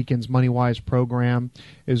every weekend's MoneyWise program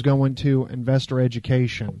is going to investor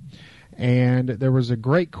education. And there was a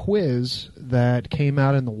great quiz that came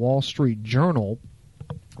out in the Wall Street Journal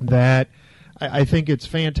that I think it's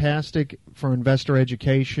fantastic for investor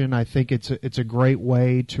education. I think it's a great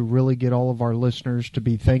way to really get all of our listeners to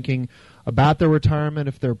be thinking about their retirement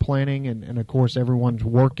if they're planning, and of course everyone's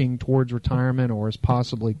working towards retirement or is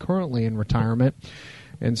possibly currently in retirement.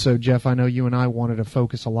 And so, Jeff, I know you and I wanted to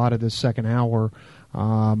focus a lot of this second hour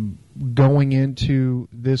going into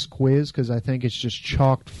this quiz because I think it's just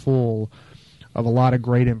chocked full of a lot of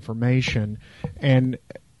great information. And,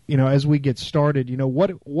 you know, as we get started, you know,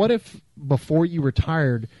 what if before you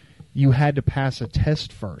retired you had to pass a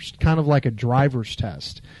test first, kind of like a driver's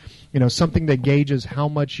test, you know, something that gauges how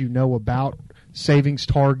much you know about savings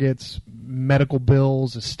targets, medical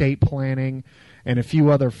bills, estate planning, and a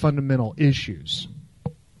few other fundamental issues?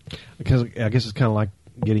 Because I guess it's kind of like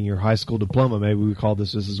getting your high school diploma. Maybe we call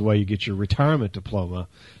this is the way you get your retirement diploma,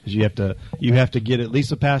 is you have to get at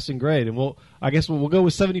least a passing grade. And we'll go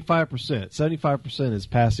with 75%. 75% is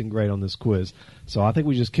passing grade on this quiz. So I think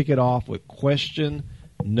we just kick it off with question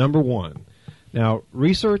number 1. Now,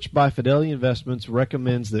 research by Fidelity Investments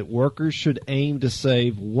recommends that workers should aim to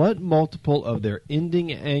save what multiple of their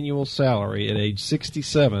ending annual salary at age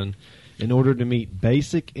 67 in order to meet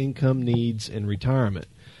basic income needs in retirement?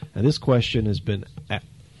 Now, this question has been,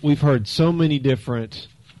 we've heard so many different,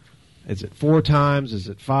 is it 4 times, is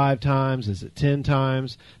it 5 times, is it 10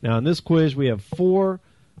 times? Now, in this quiz, we have 4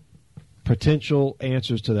 potential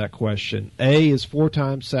answers to that question. A is 4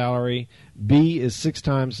 times salary, B is 6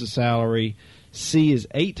 times the salary, C is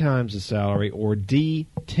 8 times the salary, or D,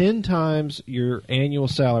 10 times your annual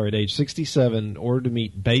salary at age 67 in order to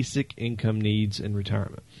meet basic income needs in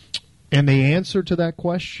retirement. And the answer to that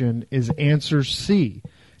question is answer C,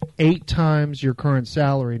 8 times your current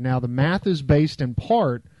salary. Now, the math is based in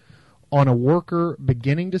part on a worker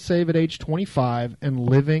beginning to save at age 25 and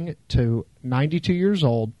living to 92 years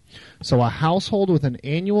old. So a household with an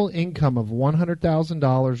annual income of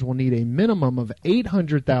 $100,000 will need a minimum of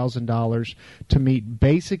 $800,000 to meet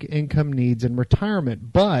basic income needs in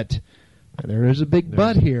retirement. But there is a big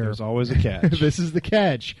but here. There's always a catch. This is the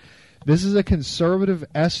catch. This is a conservative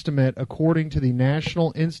estimate according to the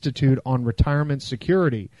National Institute on Retirement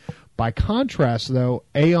Security. By contrast, though,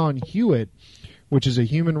 Aon Hewitt, which is a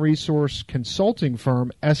human resource consulting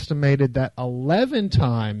firm, estimated that 11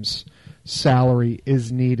 times salary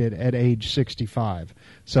is needed at age 65.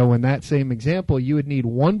 So in that same example, you would need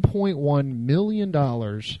 $1.1 million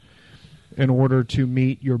in order to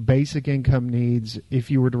meet your basic income needs if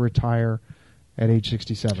you were to retire at age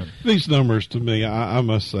 67. These numbers, to me, I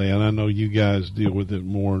must say, and I know you guys deal with it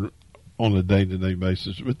more on a day-to-day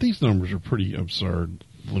basis. But these numbers are pretty absurd,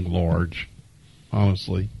 large,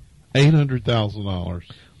 honestly. $800,000.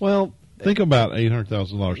 Well, think about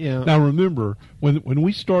 $800,000. Yeah. Now, remember, when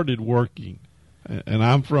we started working, and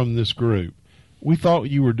I'm from this group, we thought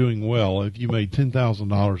you were doing well if you made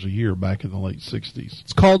 $10,000 a year back in the late 60s.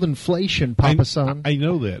 It's called inflation, Papa Son. I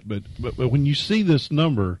know that, but when you see this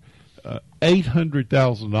number,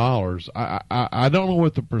 $800,000, I don't know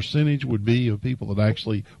what the percentage would be of people that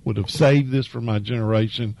actually would have saved this for my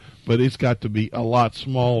generation, but it's got to be a lot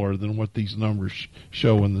smaller than what these numbers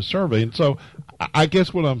show in the survey. And so I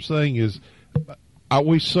guess what I'm saying is I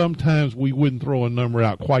wish sometimes we wouldn't throw a number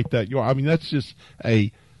out quite that. I mean, that's just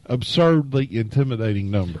a absurdly intimidating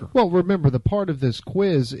number. Well, remember, the part of this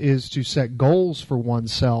quiz is to set goals for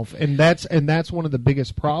oneself, and that's one of the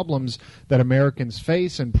biggest problems that Americans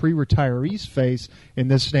face and pre-retirees face in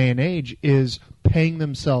this day and age is paying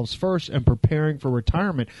themselves first and preparing for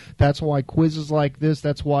retirement. That's why quizzes like this,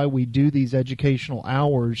 that's why we do these educational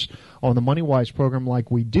hours on the MoneyWise program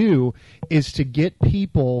like we do, is to get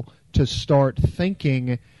people to start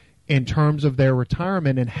thinking in terms of their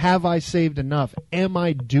retirement, and have I saved enough? Am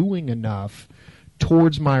I doing enough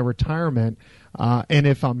towards my retirement? And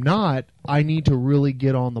if I'm not, I need to really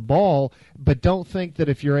get on the ball. But don't think that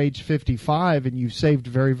if you're age 55 and you've saved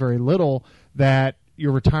very, very little, that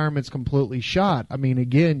your retirement's completely shot. I mean,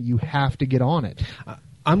 again, you have to get on it.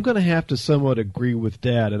 I'm going to have to somewhat agree with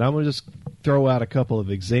Dad, and I'm going to just throw out a couple of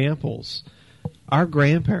examples. Our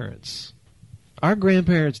grandparents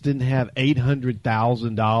didn't have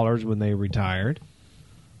 $800,000 when they retired,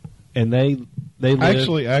 and they lived.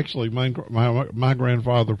 Actually, my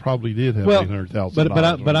grandfather probably did have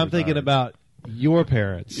 $800,000. But I'm thinking about your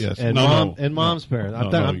parents, yes, and mom's parents. I'm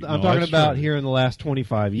talking about here in the last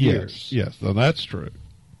 25 years. Yes, no, that's true.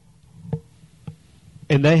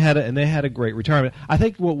 And they had a great retirement. I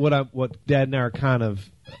think what Dad and I are kind of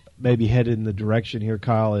maybe headed in the direction here,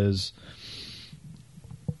 Kyle, is.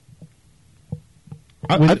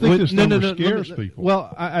 I think this number scares people.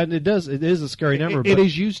 Well, and it does. It is a scary number. It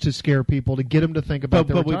is used to scare people to get them to think about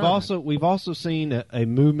their retirement. But we've also seen a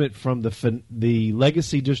movement from the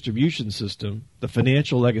legacy distribution system, the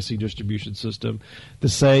financial legacy distribution system, to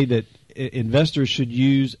say that investors should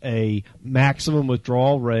use a maximum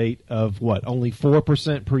withdrawal rate of only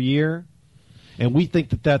 4% per year. And we think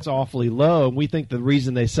that that's awfully low. And we think the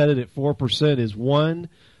reason they set it at 4% is one,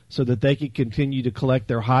 so that they can continue to collect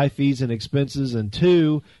their high fees and expenses, and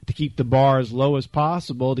two, to keep the bar as low as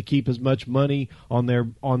possible, to keep as much money in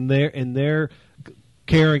their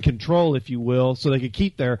care and control, if you will, so they can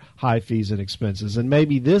keep their high fees and expenses. And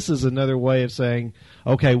maybe this is another way of saying,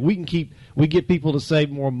 okay, we get people to save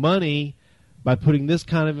more money by putting this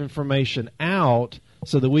kind of information out,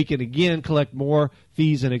 so that we can again collect more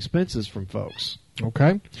fees and expenses from folks.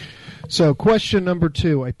 Okay. So question number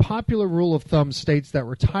 2. A popular rule of thumb states that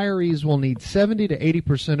retirees will need 70 to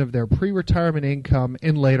 80% of their pre-retirement income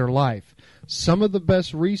in later life. Some of the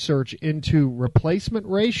best research into replacement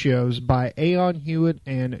ratios by Aon Hewitt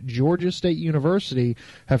and Georgia State University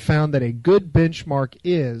have found that a good benchmark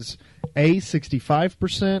is A,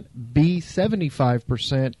 65%, B,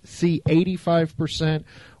 75%, C, 85%,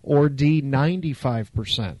 or D,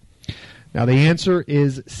 95%. Now the answer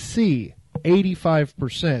is C,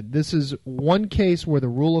 85%. This is one case where the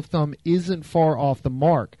rule of thumb isn't far off the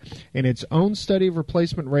mark. In its own study of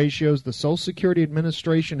replacement ratios, the Social Security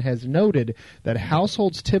Administration has noted that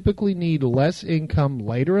households typically need less income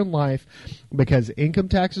later in life because income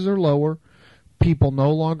taxes are lower, people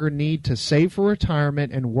no longer need to save for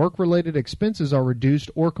retirement, and work-related expenses are reduced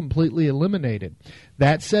or completely eliminated.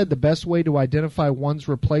 That said, the best way to identify one's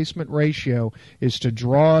replacement ratio is to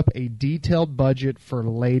draw up a detailed budget for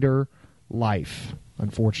later life,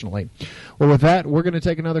 unfortunately. Well, with that, we're going to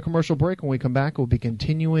take another commercial break. When we come back, we'll be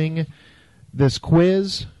continuing this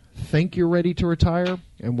quiz. Think you're ready to retire?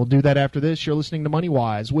 And we'll do that after this. You're listening to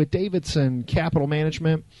MoneyWise with Davidson Capital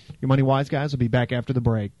Management. Your MoneyWise guys will be back after the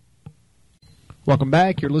break. Welcome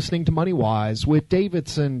back. You're listening to MoneyWise with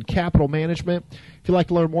Davidson Capital Management. If you'd like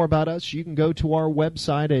to learn more about us, you can go to our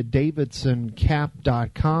website at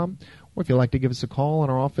davidsoncap.com. Or if you'd like to give us a call in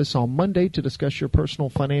our office on Monday to discuss your personal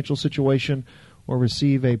financial situation or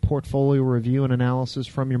receive a portfolio review and analysis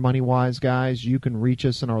from your MoneyWise guys, you can reach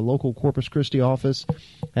us in our local Corpus Christi office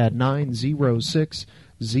at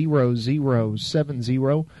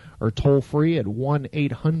 906-0070 or toll free at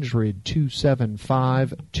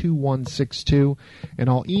 1-800-275-2162. And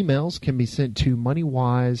all emails can be sent to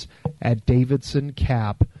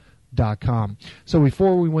moneywise@davidsoncap.com. So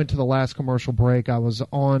before we went to the last commercial break, I was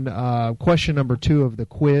on question number 2 of the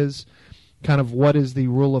quiz, kind of what is the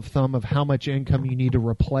rule of thumb of how much income you need to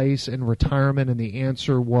replace in retirement, and the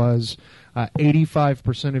answer was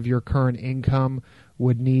 85% of your current income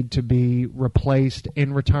would need to be replaced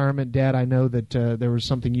in retirement. Dad, I know that there was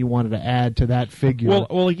something you wanted to add to that figure.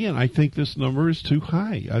 Well, again, I think this number is too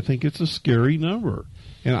high. I think it's a scary number.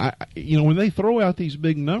 And when they throw out these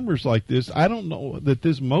big numbers like this, I don't know that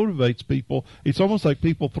this motivates people. It's almost like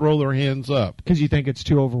people throw their hands up. Because you think it's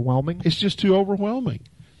too overwhelming? It's just too overwhelming.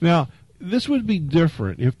 Now, this would be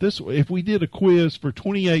different if we did a quiz for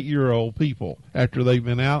 28-year-old people after they've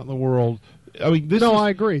been out in the world. I mean, I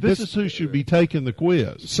agree. This is who should be taking the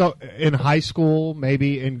quiz. So in high school,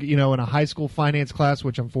 maybe in a high school finance class,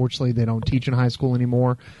 which unfortunately they don't teach in high school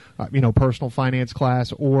anymore, personal finance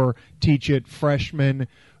class, or teach it freshman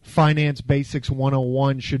finance basics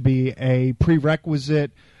 101 should be a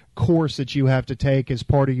prerequisite course that you have to take as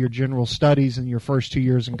part of your general studies in your first 2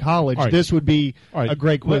 years in college. Right. This would be a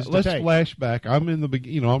great quiz to Let's take. flash back. I'm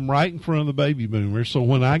I'm right in front of the baby boomers. So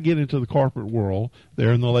when I get into the corporate world,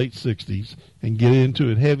 there in the late 60s, and get into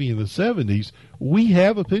it heavy in the 70s, we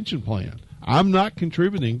have a pension plan. I'm not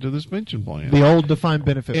contributing to this pension plan. The old defined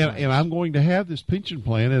benefit plan. And I'm going to have this pension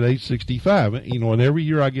plan at age 65. And every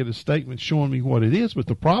year I get a statement showing me what it is. But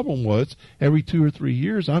the problem was every 2 or 3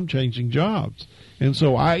 years I'm changing jobs. And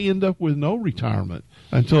so I end up with no retirement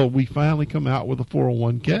until we finally come out with a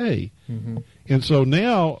 401k. Mm-hmm. And so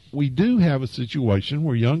now we do have a situation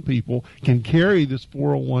where young people can carry this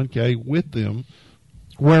 401k with them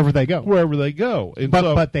wherever they go. And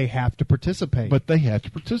but they have to participate. But they have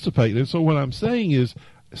to participate. And so what I'm saying is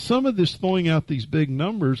some of this throwing out these big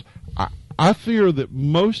numbers, I fear that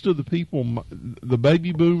most of the people, the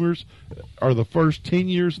baby boomers, or the first 10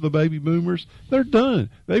 years of the baby boomers, they're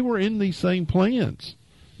done. They were in these same plans.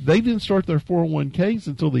 They didn't start their 401ks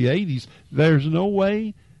until the 80s. There's no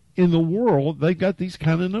way in the world they got these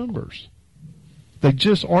kind of numbers. They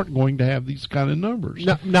just aren't going to have these kind of numbers.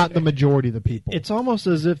 Not the majority of the people. It's almost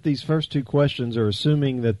as if these first two questions are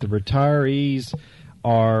assuming that the retirees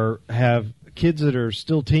have kids that are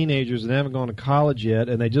still teenagers and haven't gone to college yet,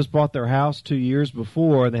 and they just bought their house 2 years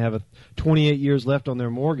before, and they have 28 years left on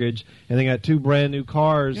their mortgage, and they got two brand new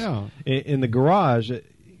cars in the garage.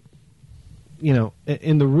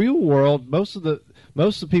 In the real world, most of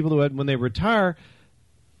the people when they retire,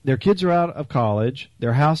 their kids are out of college,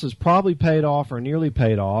 their house is probably paid off or nearly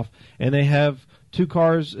paid off, and they have two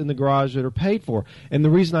cars in the garage that are paid for. And the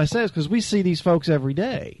reason I say is because we see these folks every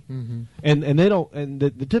day. Mm-hmm. And they don't. And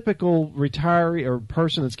the typical retiree or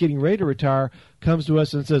person that's getting ready to retire comes to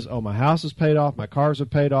us and says, "Oh, my house is paid off, my cars are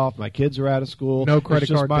paid off, my kids are out of school, no credit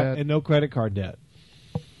card debt, and no credit card debt."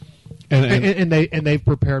 And they've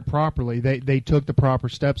prepared properly. They took the proper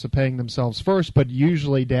steps of paying themselves first. But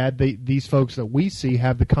usually, Dad, these folks that we see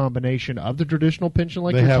have the combination of the traditional pension,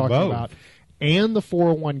 like you're talking about, and the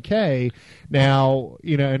 401k. Now,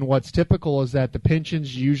 and what's typical is that the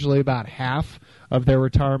pension's usually about half of their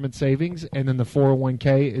retirement savings, and then the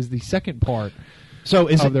 401k is the second part. So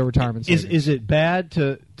of their retirement savings. Is it bad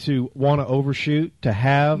to want to overshoot to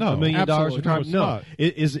have $1 million retirement? No.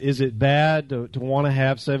 Is it bad to want to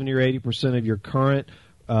have 70 or 80% of your current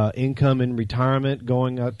income in retirement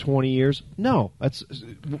going 20 years? No.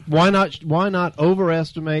 Why not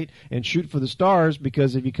overestimate and shoot for the stars?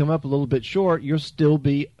 Because if you come up a little bit short, you'll still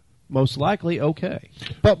be most likely okay.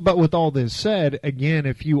 But with all this said, again,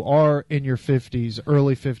 if you are in your 50s,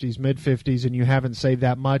 early 50s, mid 50s, and you haven't saved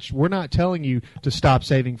that much, we're not telling you to stop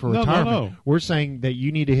saving for retirement. No. We're saying that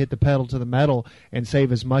you need to hit the pedal to the metal and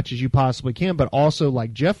save as much as you possibly can, but also,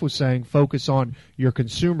 like Jeff was saying, focus on your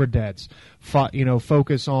consumer debts.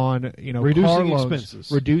 Focus on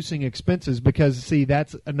reducing expenses, because see,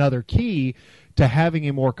 that's another key to having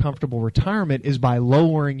a more comfortable retirement is by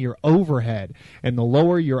lowering your overhead. And the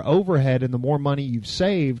lower your overhead and the more money you've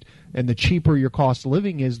saved and the cheaper your cost of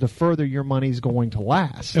living is, the further your money is going to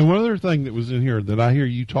last. And one other thing that was in here that I hear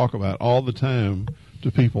you talk about all the time to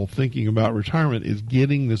people thinking about retirement is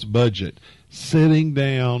getting this budget, sitting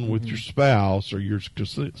down with your spouse or your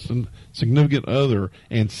significant other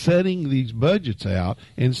and setting these budgets out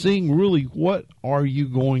and seeing really what are you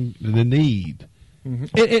going to need.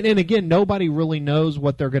 Mm-hmm. And again, nobody really knows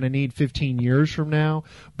what they're going to need 15 years from now,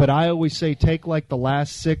 but I always say take like the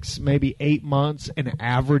last 6, maybe 8 months and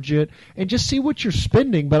average it and just see what you're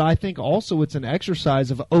spending. But I think also it's an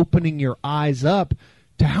exercise of opening your eyes up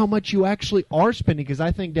to how much you actually are spending, because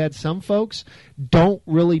I think, Dad, some folks don't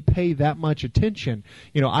really pay that much attention.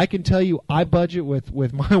 You know, I can tell you I budget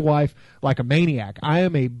with my wife like a maniac. I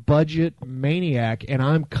am a budget maniac, and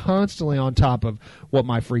I'm constantly on top of what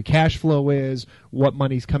my free cash flow is, what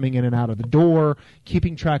money's coming in and out of the door,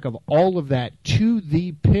 keeping track of all of that to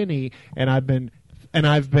the penny, and I've been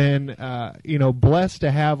blessed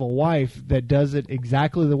to have a wife that does it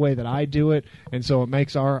exactly the way that I do it, and so it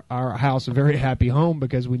makes our house a very happy home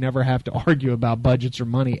because we never have to argue about budgets or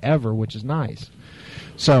money ever, which is nice.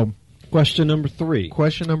 So, question number 3.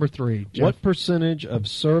 Jeff. What percentage of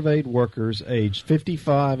surveyed workers aged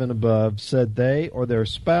 55 and above said they or their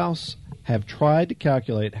spouse have tried to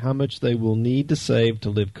calculate how much they will need to save to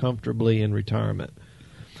live comfortably in retirement?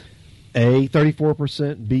 A,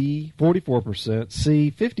 34%, B, 44%,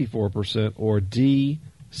 C, 54%, or D,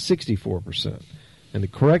 64%. And the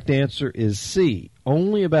correct answer is C.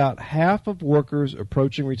 Only about half of workers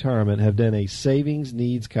approaching retirement have done a savings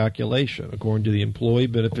needs calculation, according to the Employee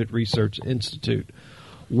Benefit Research Institute.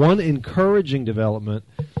 One encouraging development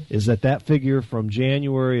is that figure from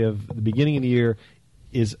January of the beginning of the year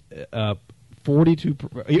is 42.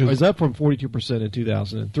 It was up from 42% in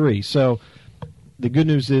 2003. So the good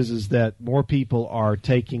news is that more people are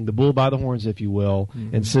taking the bull by the horns, if you will,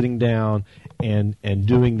 and sitting down and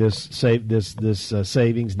doing this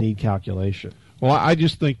savings need calculation. Well, I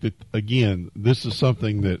just think that, again, this is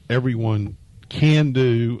something that everyone can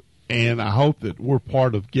do, and I hope that we're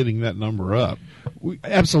part of getting that number up.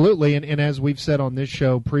 Absolutely, and as we've said on this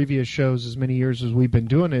show, previous shows, as many years as we've been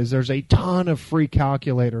doing it, is there's a ton of free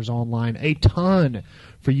calculators online, a ton,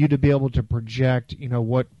 for you to be able to project,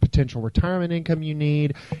 what potential retirement income you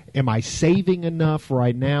need. Am I saving enough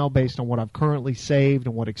right now based on what I've currently saved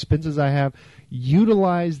and what expenses I have?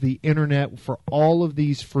 Utilize the internet for all of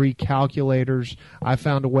these free calculators. I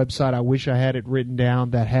found a website, I wish I had it written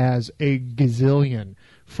down, that has a gazillion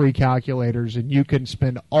free calculators, and you can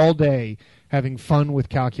spend all day having fun with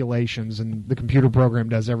calculations, and the computer program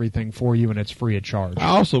does everything for you, and it's free of charge.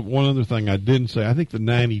 One other thing I didn't say, I think the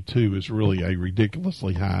 92 is really a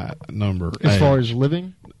ridiculously high number. As far as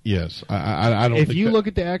living? Yes. I don't think if you look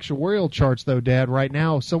at the actuarial charts, though, Dad, right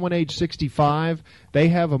now, someone age 65, they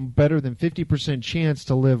have a better than 50% chance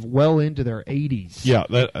to live well into their 80s. Yeah.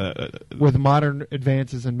 With modern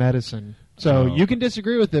advances in medicine. So you can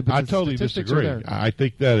disagree with it, but I the totally statistics disagree. are there. I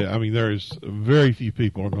think that, there's very few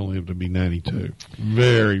people are going to live to be 92.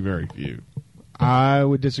 Very, very few. I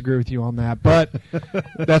would disagree with you on that, but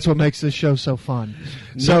that's what makes this show so fun.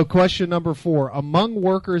 So question number 4. Among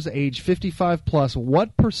workers age 55 plus,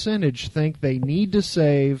 what percentage think they need to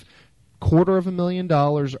save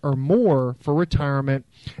 $250,000 or more for retirement,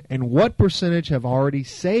 and what percentage have already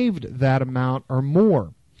saved that amount or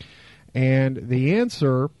more? And the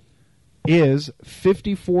answer is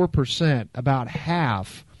 54%. About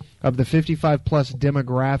half of the 55-plus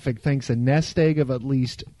demographic thinks a nest egg of at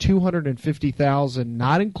least $250,000,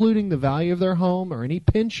 not including the value of their home or any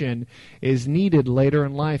pension, is needed later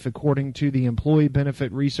in life, according to the Employee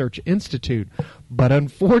Benefit Research Institute. But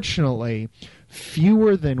unfortunately,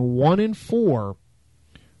 fewer than 1 in 4,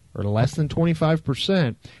 or less than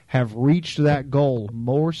 25%, have reached that goal.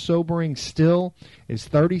 More sobering still is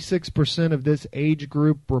 36% of this age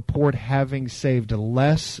group report having saved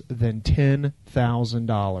less than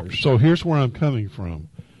 $10,000. So here's where I'm coming from.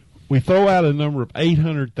 We throw out a number of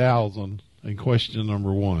 800,000 in question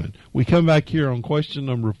number 1. We come back here on question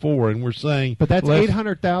number 4, and we're saying... But that's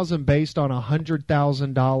 800,000 based on a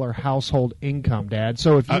 $100,000 household income, Dad.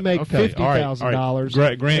 So if you make $50,000, it's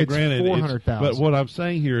 $400,000. But what I'm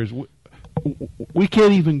saying here is we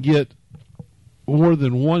can't even get more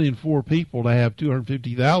than 1 in 4 people to have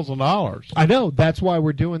 $250,000. I know. That's why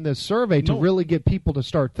we're doing this survey, to really get people to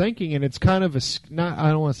start thinking. And it's kind of I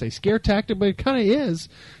don't want to say scare tactic, but it kind of is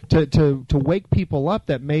to wake people up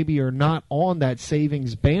that maybe are not on that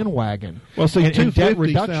savings bandwagon. Well, see, and debt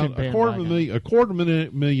reduction a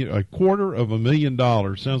quarter of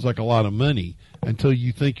 $1,000,000 sounds like a lot of money until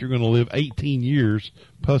you think you're going to live 18 years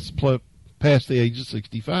plus past the age of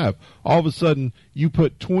 65. All of a sudden, you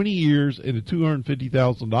put 20 years into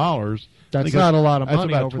 $250,000. That's not a lot of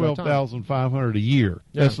money. That's about $12,500 a year.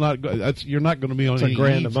 Yeah. You're not going to be on it's any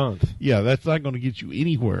 $1,000 needs. a month. Yeah, that's not going to get you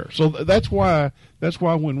anywhere. So that's why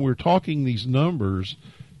when we're talking these numbers,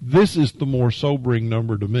 this is the more sobering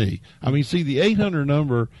number to me. See, the 800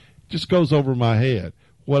 number just goes over my head.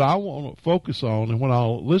 What I want to focus on, and what our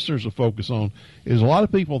listeners will focus on, is a lot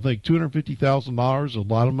of people think $250,000 is a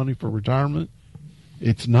lot of money for retirement.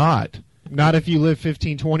 It's not. Not if you live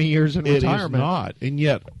 15, 20 years in retirement. It is not. And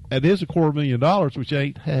yet, it is $250,000, which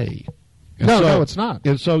ain't hay. No, it's not.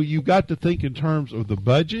 And so you got to think in terms of the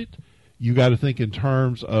budget. You got to think in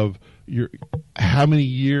terms of how many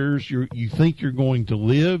years you think you're going to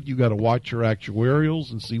live. You got to watch your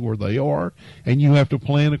actuarials and see where they are, and you have to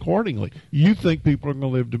plan accordingly. You think people are going to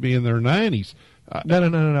live to be in their 90s.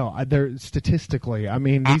 No. They're statistically. I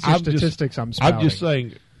mean, these are statistics I'm spouting. I'm just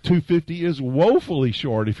saying 250 is woefully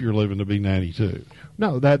short if you're living to be 92.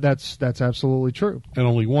 No, that's absolutely true. And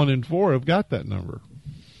only 1 in 4 have got that number.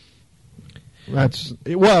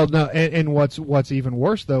 And what's even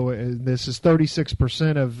worse though is this is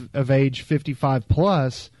 36% of age 55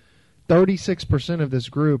 plus. 36% of this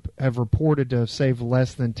group have reported to have saved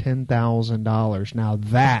less than $10,000. Now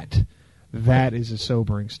that is a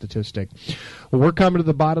sobering statistic. Well, we're coming to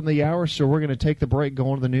the bottom of the hour, so we're going to take the break,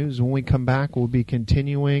 go on to the news. When we come back, we'll be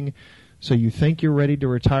continuing. So you think you're ready to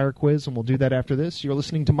retire quiz, and we'll do that after this. You're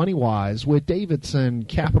listening to Money Wise with Davidson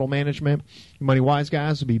Capital Management. Money Wise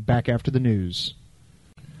guys will be back after the news.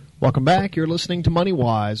 Welcome back. You're listening to Money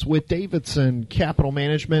Wise with Davidson Capital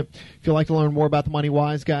Management. If you'd like to learn more about the Money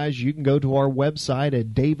Wise guys, you can go to our website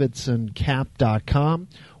at davidsoncap.com.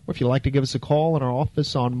 Or if you'd like to give us a call in our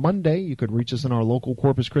office on Monday, you could reach us in our local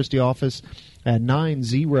Corpus Christi office at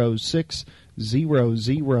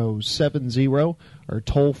 906-0070 or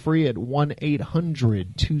toll free at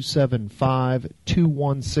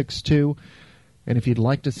 1-800-275-2162. And if you'd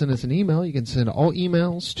like to send us an email, you can send all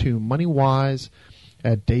emails to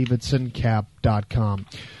moneywise@davidsoncap.com.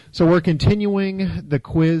 So we're continuing the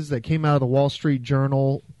quiz that came out of the Wall Street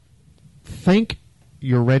Journal. Think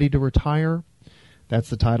you're ready to retire? That's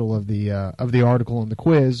the title of the article in the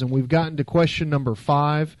quiz, and we've gotten to question number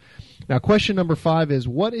 5. Now, question number 5 is,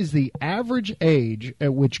 what is the average age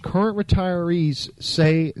at which current retirees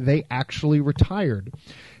say they actually retired?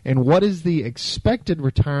 And what is the expected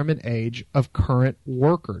retirement age of current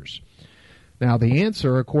workers? Now, the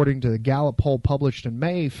answer, according to the Gallup poll published in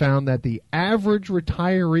May, found that the average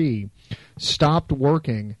retiree stopped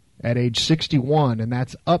working at age 61, and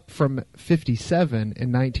that's up from 57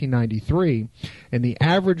 in 1993. And the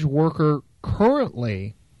average worker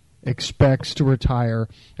currently expects to retire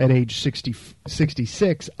at age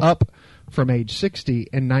 66, up from age 60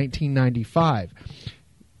 in 1995.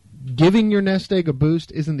 Giving your nest egg a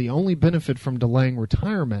boost isn't the only benefit from delaying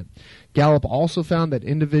retirement. Gallup also found that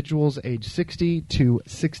individuals age 60 to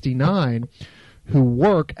 69 who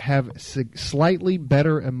work have slightly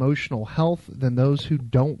better emotional health than those who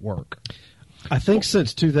don't work. I think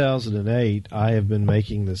since 2008, I have been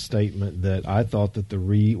making the statement that I thought that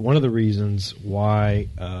one of the reasons why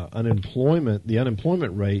the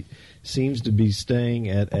unemployment rate seems to be staying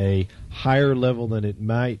at a higher level than it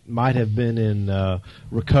might have been in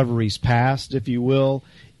recoveries past, if you will,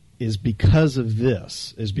 is because of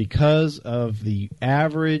this, is because of the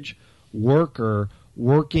average worker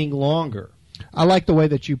working longer. I like the way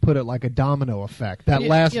that you put it, like a domino effect. That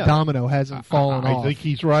last domino hasn't fallen off. I think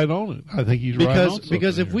he's right on it. I think he's right on it.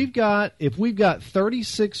 Because if we've got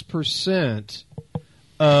 36%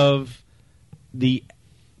 of the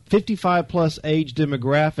 55 plus age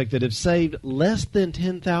demographic that have saved less than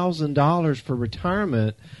 $10,000 for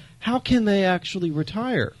retirement, how can they actually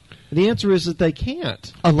retire? The answer is that they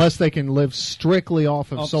can't. Unless they can live strictly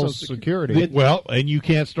off of Social Security. Well, and you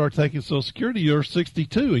can't start taking Social Security. You're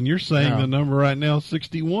 62, and you're saying the number right now is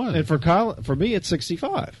 61. And for me, it's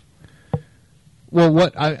 65. Well,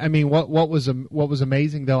 what was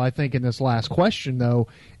amazing, though, I think, in this last question, though,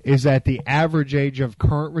 is that the average age of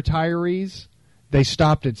current retirees, they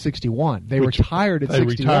stopped at 61. They retired at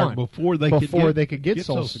 61 before they could get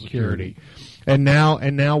Social Security. And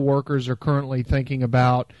now workers are currently thinking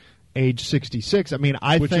about age 66. I mean,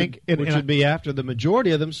 which would be after the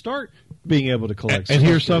majority of them start being able to collect. And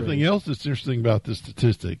here's something else that's interesting about this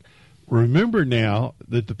statistic. Remember now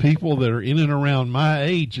that the people that are in and around my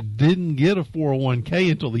age didn't get a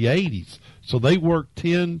 401k until the 80s. So they worked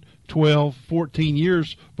 10, 12, 14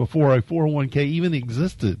 years before a 401k even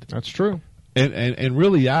existed. That's true. And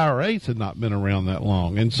really, IRAs had not been around that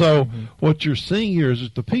long. And so what you're seeing here is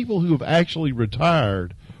that the people who have actually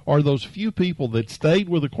retired are those few people that stayed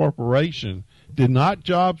with a corporation, did not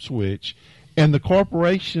job switch, and the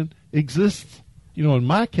corporation exists. In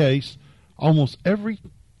my case, almost every,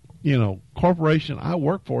 corporation I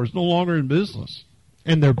work for is no longer in business.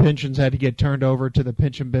 And their pensions had to get turned over to the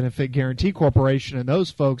Pension Benefit Guaranty Corporation, and those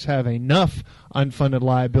folks have enough unfunded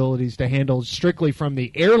liabilities to handle strictly from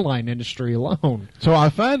the airline industry alone. So I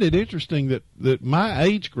find it interesting that my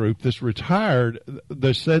age group that's retired,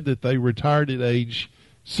 they said that they retired at age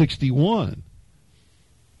 61.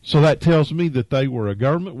 So that tells me that they were a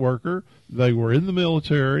government worker, they were in the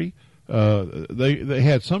military, they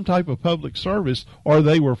had some type of public service, or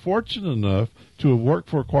they were fortunate enough to have worked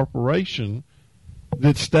for a corporation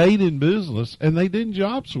that stayed in business and they didn't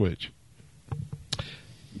job switch.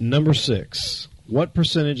 Number 6. What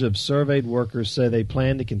percentage of surveyed workers say they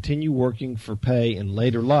plan to continue working for pay in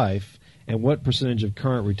later life, and what percentage of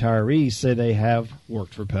current retirees say they have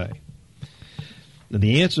worked for pay? Now,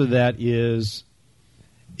 the answer to that is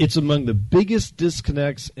it's among the biggest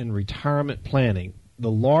disconnects in retirement planning.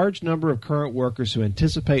 The large number of current workers who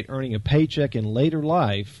anticipate earning a paycheck in later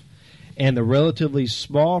life and the relatively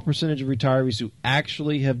small percentage of retirees who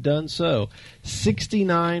actually have done so.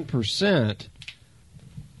 69%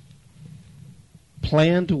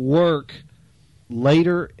 plan to work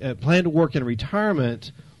later, plan to work in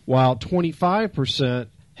retirement, while 25%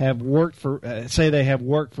 have worked for, say they have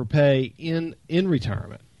worked for pay in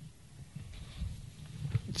retirement.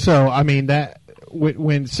 So, I mean, that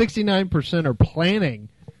when 69% are planning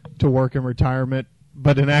to work in retirement,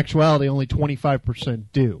 but in actuality only 25%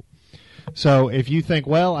 do. So if you think,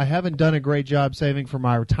 well, I haven't done a great job saving for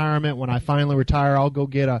my retirement, when I finally retire, I'll go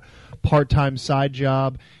get a part-time side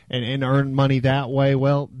job and earn money that way.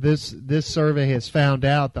 Well, this survey has found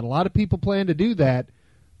out that a lot of people plan to do that,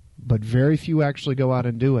 but very few actually go out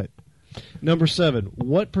and do it. Number 7,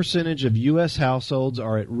 what percentage of U.S. households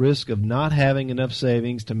are at risk of not having enough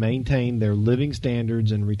savings to maintain their living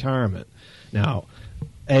standards in retirement? Now,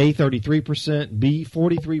 A, 33%, B,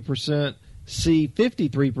 43%, C,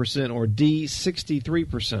 53%, or D,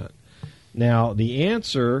 63%. Now, the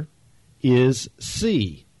answer is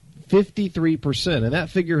C, 53%, and that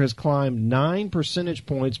figure has climbed 9 percentage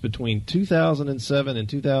points between 2007 and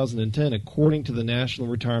 2010, according to the National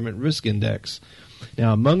Retirement Risk Index.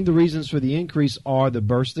 Now, among the reasons for the increase are the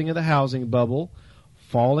bursting of the housing bubble,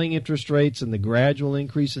 falling interest rates, and the gradual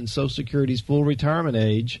increase in Social Security's full retirement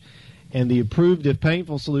age. And the approved, if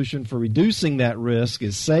painful, solution for reducing that risk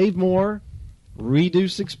is save more,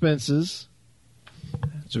 reduce expenses,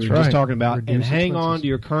 so we're just talking about, reduce and hang expenses. On to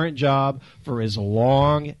your current job for as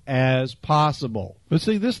long as possible. But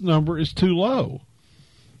see, this number is too low.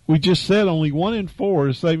 We just said only 1 in 4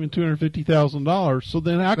 is saving $250,000. So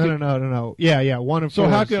then how could no. Yeah, 1 in 4. So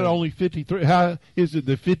how could only 53? How is it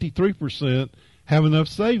that 53% have enough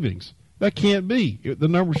savings? That can't be. The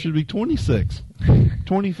number should be 26,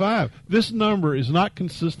 25. This number is not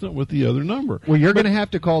consistent with the other number. Well, you're going to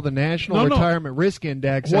have to call the National Retirement Risk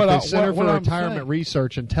Index at the Center for Retirement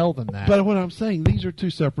Research and tell them that. But what I'm saying, these are two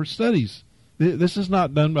separate studies. This is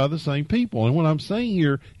not done by the same people. And what I'm saying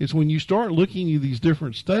here is when you start looking at these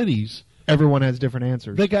different studies, everyone has different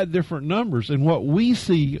answers. They got different numbers. And what we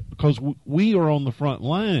see, because we are on the front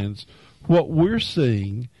lines, what we're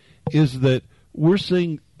seeing is that we're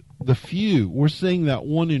seeing the few. We're seeing that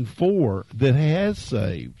 1 in 4 that has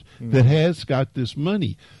saved, that has got this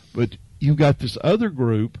money. But you've got this other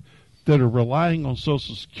group that are relying on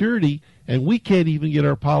Social Security, and we can't even get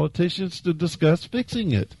our politicians to discuss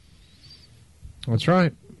fixing it. That's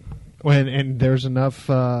right. And there's enough.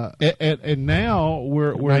 And now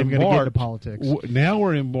we're not even going to get into politics. Now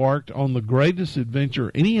we're embarked on the greatest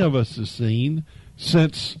adventure any of us has seen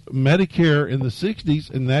since Medicare in the 60s,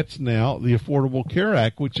 and that's now the Affordable Care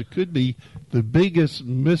Act, which it could be the biggest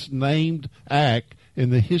misnamed act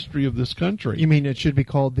in the history of this country. You mean it should be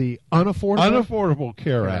called the Unaffordable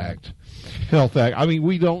Care Act, Health Act? I mean,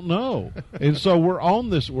 we don't know. And so we're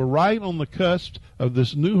on this. We're right on the cusp of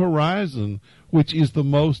this new horizon, which is the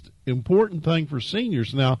most important thing for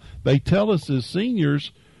seniors. Now, they tell us as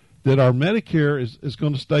seniors that our Medicare is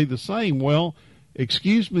going to stay the same. Well,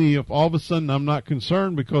 excuse me if all of a sudden I'm not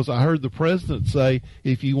concerned, because I heard the president say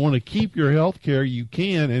if you want to keep your health care, you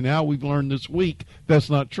can, and now we've learned this week that's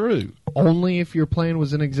not true. Only if your plan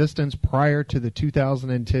was in existence prior to the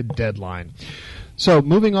 2010 deadline. So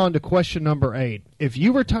moving on to question number 8. If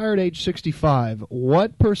you retire at age 65,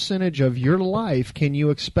 what percentage of your life can you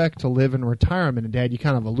expect to live in retirement? And Dad, you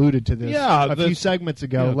kind of alluded to this a few segments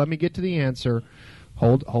ago. Yeah. Let me get to the answer.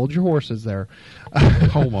 Hold your horses there.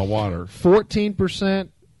 Hold my water. 14%,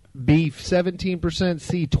 B 17%,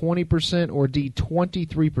 C 20%, or D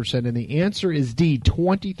 23%. And the answer is D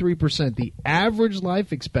 23%. The average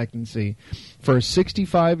life expectancy for a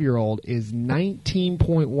 65-year-old is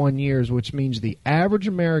 19.1 years, which means the average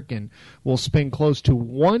American will spend close to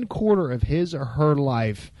 1/4 of his or her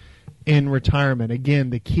life in retirement. Again,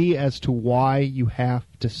 the key as to why you have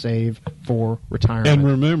to save for retirement. And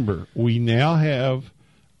remember, we now have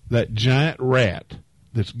that giant rat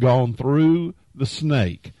that's gone through the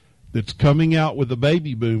snake, that's coming out with the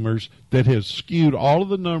baby boomers, that has skewed all of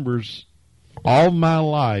the numbers all my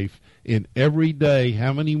life in every day.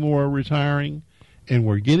 How many more are retiring? And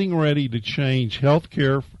we're getting ready to change health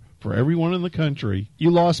care for everyone in the country.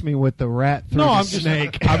 You lost me with the rat through the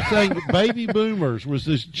snake. I'm saying baby boomers was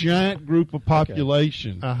this giant group of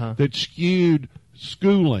population that skewed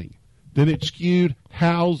schooling, then it skewed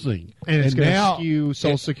housing, and it's going to skew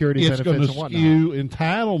Social Security benefits and whatnot. It's going to skew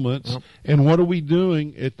entitlements. Yep. And what are we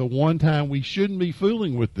doing at the one time we shouldn't be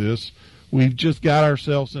fooling with this? We've just got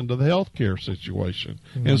ourselves into the health care situation.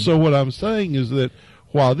 Mm-hmm. And so what I'm saying is that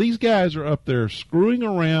while these guys are up there screwing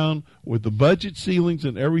around with the budget ceilings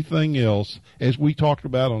and everything else, as we talked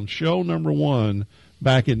about on show number 1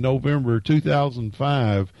 back in November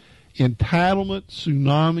 2005, entitlement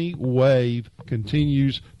tsunami wave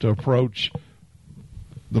continues to approach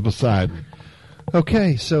the Poseidon.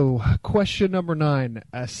 Okay, so question number 9.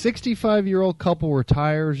 A 65-year-old couple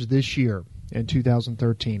retires this year in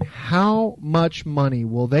 2013. How much money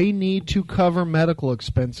will they need to cover medical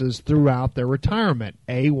expenses throughout their retirement?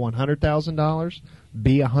 A, $100,000,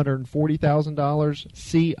 B, $140,000,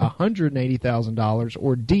 C, $180,000,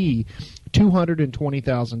 or D,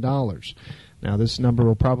 $220,000. Now, this number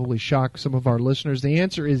will probably shock some of our listeners. The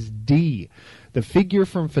answer is D. The figure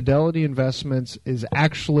from Fidelity Investments is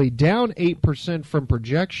actually down 8% from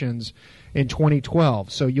projections in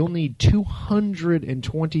 2012. So you'll need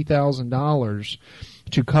 $220,000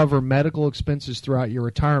 to cover medical expenses throughout your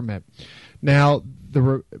retirement. Now,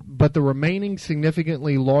 but the remaining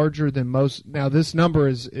significantly larger than most. Now, this number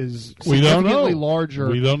is significantly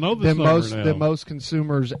larger than most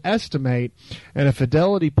consumers estimate. And a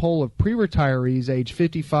Fidelity poll of pre-retirees aged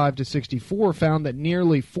 55 to 64 found that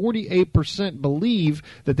nearly 48% believe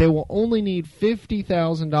that they will only need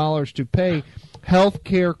 $50,000 to pay health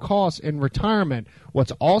care costs in retirement.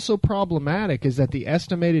 What's also problematic is that the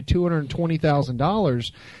estimated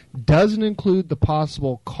 $220,000 doesn't include the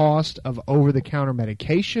possible cost of over-the-counter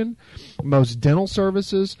medication, most dental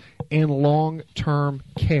services, and long-term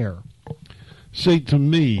care. See, to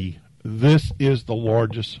me, this is the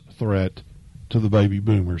largest threat to the baby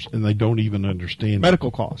boomers, and they don't even understand medical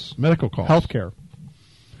costs, health care.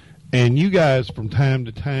 And you guys, from time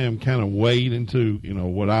to time, kind of wade into,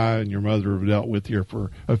 what I and your mother have dealt with here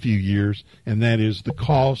for a few years, and that is the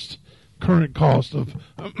current cost of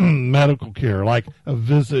medical care, like a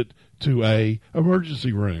visit to a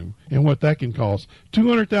emergency room, and what that can cost.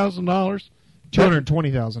 $200,000?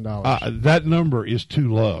 $220,000. That number is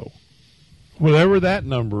too low. Whatever that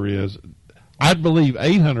number is, I'd believe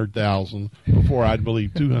 $800,000 before I'd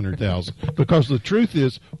believe $200,000, because the truth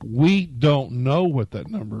is we don't know what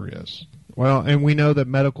that number is. Well, and we know that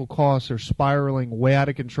medical costs are spiraling way out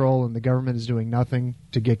of control, and the government is doing nothing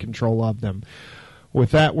to get control of them.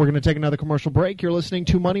 With that, we're going to take another commercial break. You're listening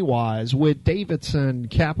to Money Wise with Davidson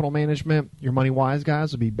Capital Management. Your Money Wise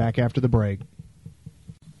guys will be back after the break.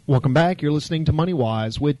 Welcome back. You're listening to Money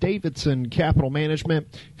Wise with Davidson Capital Management.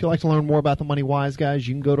 If you'd like to learn more about the Money Wise guys,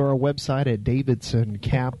 you can go to our website at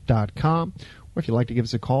davidsoncap.com. Or if you'd like to give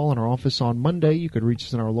us a call in our office on Monday, you could reach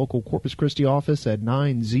us in our local Corpus Christi office at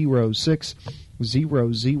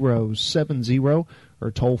 906-0070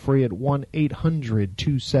 or toll free at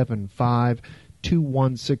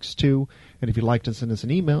 1-800-275-2162. And if you'd like to send us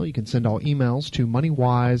an email, you can send all emails to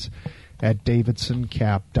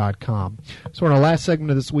moneywise@davidsoncap.com. So in our last segment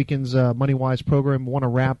of this weekend's Money Wise program, we want to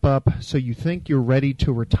wrap up So You Think You're Ready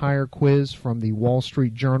to Retire quiz from the Wall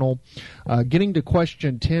Street Journal. Getting to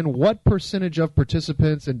question 10, what percentage of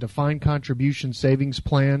participants in defined contribution savings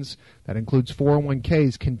plans, that includes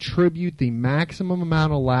 401ks, contribute the maximum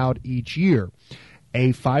amount allowed each year?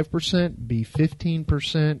 A, 5%, B,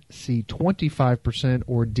 15%, C, 25%,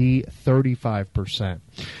 or D, 35%.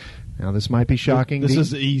 Now, this might be shocking. This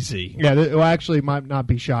is easy. Yeah, well, actually, it might not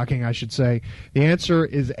be shocking, I should say. The answer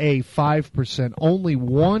is A, 5%. Only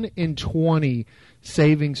 1 in 20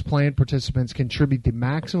 savings plan participants contribute the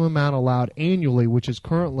maximum amount allowed annually, which is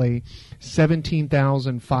currently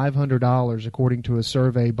 $17,500, according to a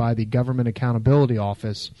survey by the Government Accountability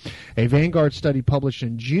Office. A Vanguard study published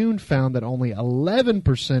in June found that only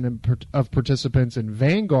 11% of participants in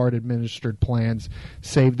Vanguard-administered plans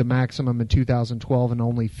saved the maximum in 2012, and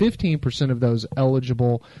only 15% of those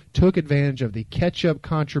eligible took advantage of the catch-up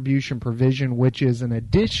contribution provision, which is an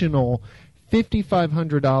additional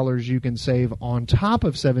 $5,500 you can save on top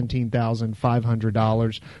of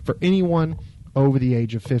 $17,500 for anyone over the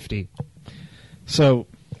age of 50. So,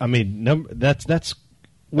 I mean, that's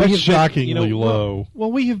shockingly low.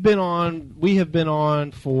 Well, we have been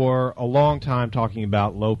on for a long time talking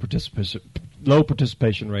about low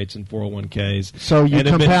participation rates in 401ks. So you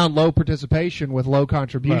compound low participation with low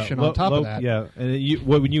contribution on top of that. Yeah, and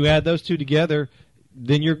when you add those two together,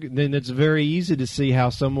 then it's very easy to see how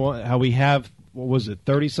we have, what was it,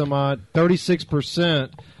 36%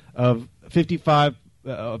 of 55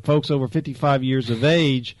 folks over 55 years of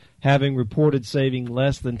age having reported saving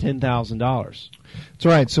less than $10,000. That's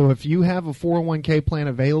right. So if you have a 401k plan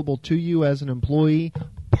available to you as an employee,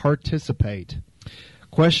 participate.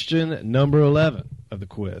 Question number 11 of the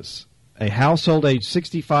quiz. A household age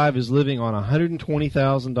 65 is living on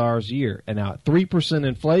 $120,000 a year. And now at 3%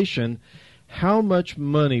 inflation, how much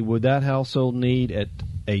money would that household need at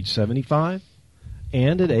age 75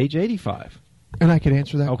 and at age 85? And I could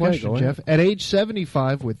answer that Okay, question, go ahead. Jeff. At age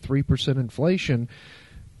 75, with 3% inflation,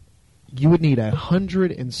 you would need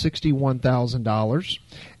 $161,000.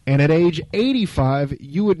 And at age 85,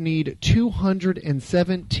 you would need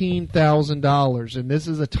 $217,000. And this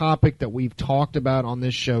is a topic that we've talked about on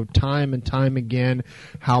this show time and time again,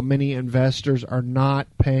 how many investors are not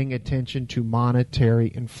paying attention to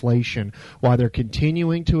monetary inflation, while they're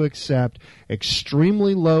continuing to accept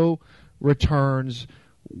extremely low returns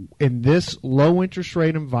in this low interest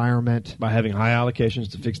rate environment. By having high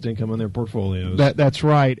allocations to fixed income in their portfolios. That's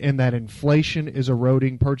right, and that inflation is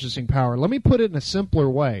eroding purchasing power. Let me put it in a simpler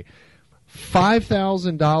way.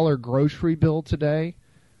 $5,000 grocery bill today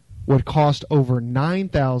would cost over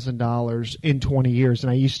 $9,000 in 20 years. And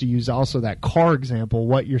I used to use also that car example,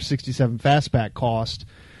 what your 67 Fastback cost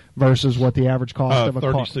versus what the average cost of a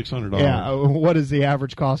car. $3,600. Yeah, what is the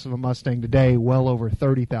average cost of a Mustang today? Well over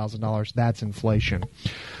 $30,000. That's inflation.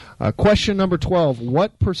 Question number 12.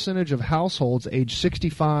 What percentage of households age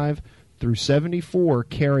 65 through 74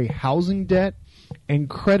 carry housing debt and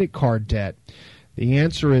credit card debt? The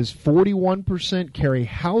answer is 41% carry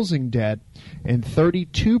housing debt and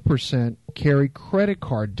 32% carry credit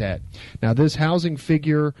card debt. Now, this housing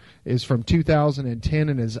figure is from 2010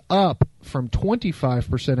 and is up from 25%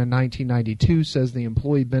 in 1992, says the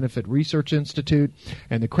Employee Benefit Research Institute,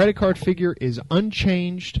 and the credit card figure is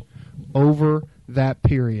unchanged over that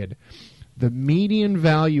period. The median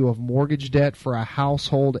value of mortgage debt for a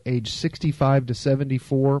household age 65 to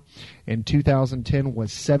 74 in 2010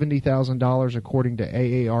 was $70,000 according to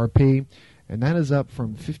AARP, and that is up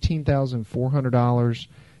from $15,400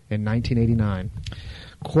 in 1989.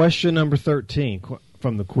 Question number 13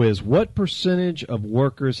 from the quiz. What percentage of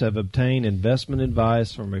workers have obtained investment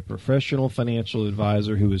advice from a professional financial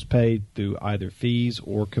advisor who is paid through either fees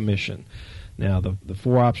or commission? Now, the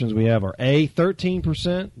four options we have are A,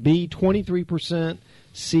 13%, B, 23%,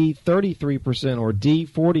 C, 33%, or D,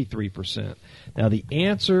 43%. Now, the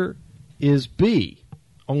answer is B.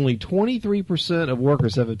 Only 23% of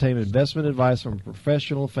workers have obtained investment advice from a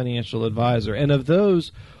professional financial advisor. And of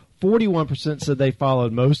those, 41% said they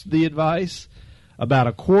followed most of the advice. About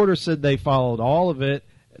a quarter said they followed all of it.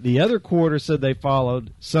 The other quarter said they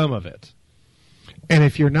followed some of it. And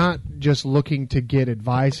if you're not just looking to get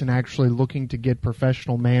advice and actually looking to get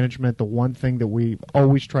professional management, the one thing that we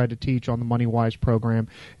always try to teach on the MoneyWise program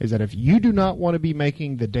is that if you do not want to be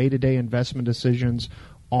making the day-to-day investment decisions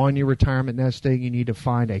on your retirement nest egg, you need to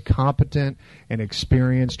find a competent and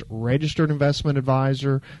experienced registered investment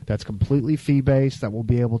advisor that's completely fee-based, that will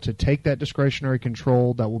be able to take that discretionary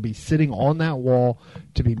control, that will be sitting on that wall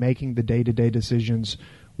to be making the day-to-day decisions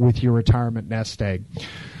with your retirement nest egg.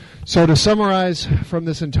 So to summarize from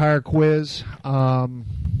this entire quiz,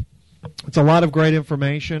 it's a lot of great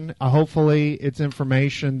information. Hopefully it's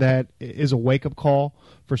information that is a wake-up call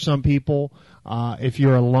for some people. If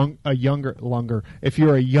you're a younger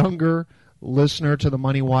listener to the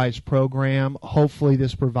MoneyWise program, hopefully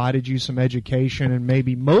this provided you some education and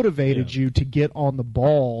maybe motivated you to get on the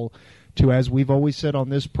ball to, as we've always said on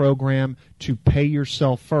this program, to pay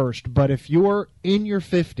yourself first. But if you're in your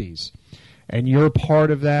 50s and you're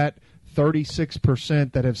part of that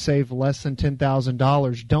 36% that have saved less than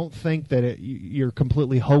 $10,000, don't think that you're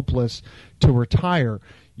completely hopeless to retire.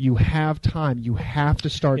 You have time. You have to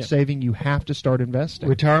start saving. You have to start investing.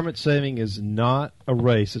 Retirement saving is not a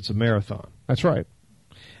race. It's a marathon. That's right.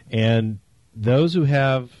 And those who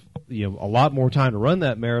have a lot more time to run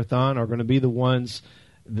that marathon are going to be the ones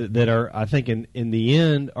that are, I think, in the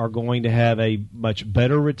end, are going to have a much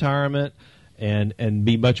better retirement and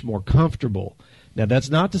be much more comfortable. Now, that's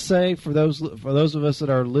not to say for those of us that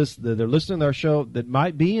are listening to our show that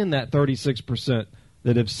might be in that 36%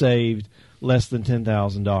 that have saved less than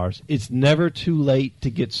 $10,000. It's never too late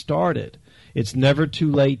to get started. It's never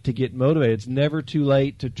too late to get motivated. It's never too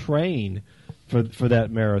late to train for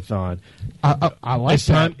that marathon. I like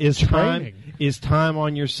that. Is time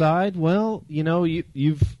on your side? Well,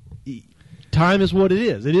 time is what it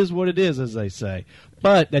is. It is what it is, as they say.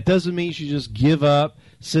 But that doesn't mean you should just give up,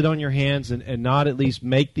 sit on your hands, and not at least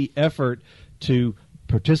make the effort to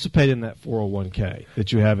participate in that 401k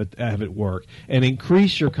that you have at work and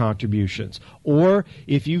increase your contributions. Or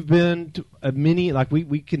if you've been to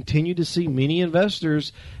we continue to see many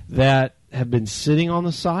investors that have been sitting on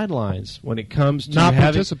the sidelines when it comes to not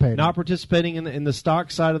participating in the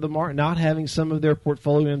stock side of the market, not having some of their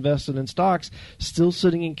portfolio invested in stocks, still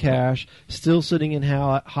sitting in cash, still sitting in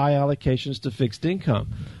high allocations to fixed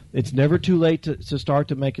income. It's never too late to start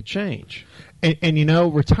to make a change.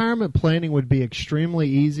 And retirement planning would be extremely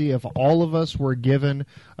easy if all of us were given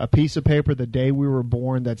a piece of paper the day we were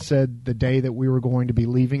born that said the day that we were going to be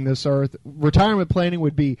leaving this earth. Retirement planning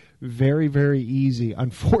would be very, very easy.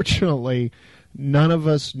 Unfortunately, none of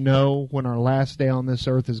us know when our last day on this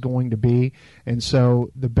earth is going to be. And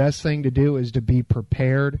so the best thing to do is to be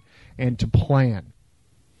prepared and to plan.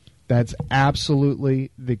 That's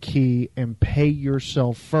absolutely the key, and pay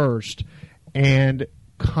yourself first and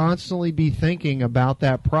constantly be thinking about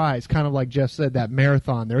that prize. Kind of like Jeff said, that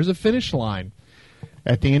marathon. There's a finish line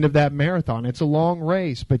at the end of that marathon. It's a long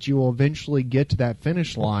race, but you will eventually get to that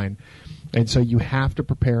finish line. And so you have to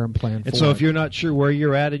prepare and plan for it. And so if you're not sure where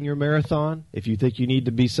you're at in your marathon, if you think you need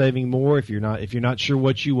to be saving more, if you're not sure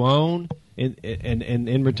what you own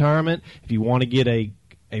in retirement, if you want to get a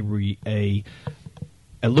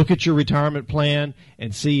look at your retirement plan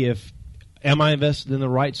and see if am I invested in the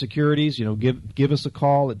right securities, give us a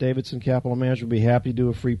call at Davidson Capital Management. We'll be happy to do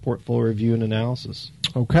a free portfolio review and analysis.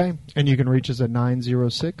 Okay. And you can reach us at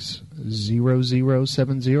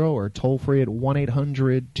 906-0070 or toll free at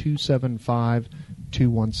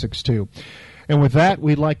 1-800-275-2162. And with that,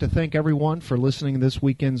 we'd like to thank everyone for listening to this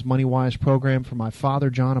weekend's MoneyWise program. For my father,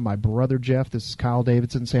 John, and my brother, Jeff, this is Kyle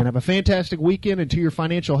Davidson saying have a fantastic weekend, and to your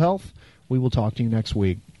financial health, we will talk to you next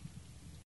week.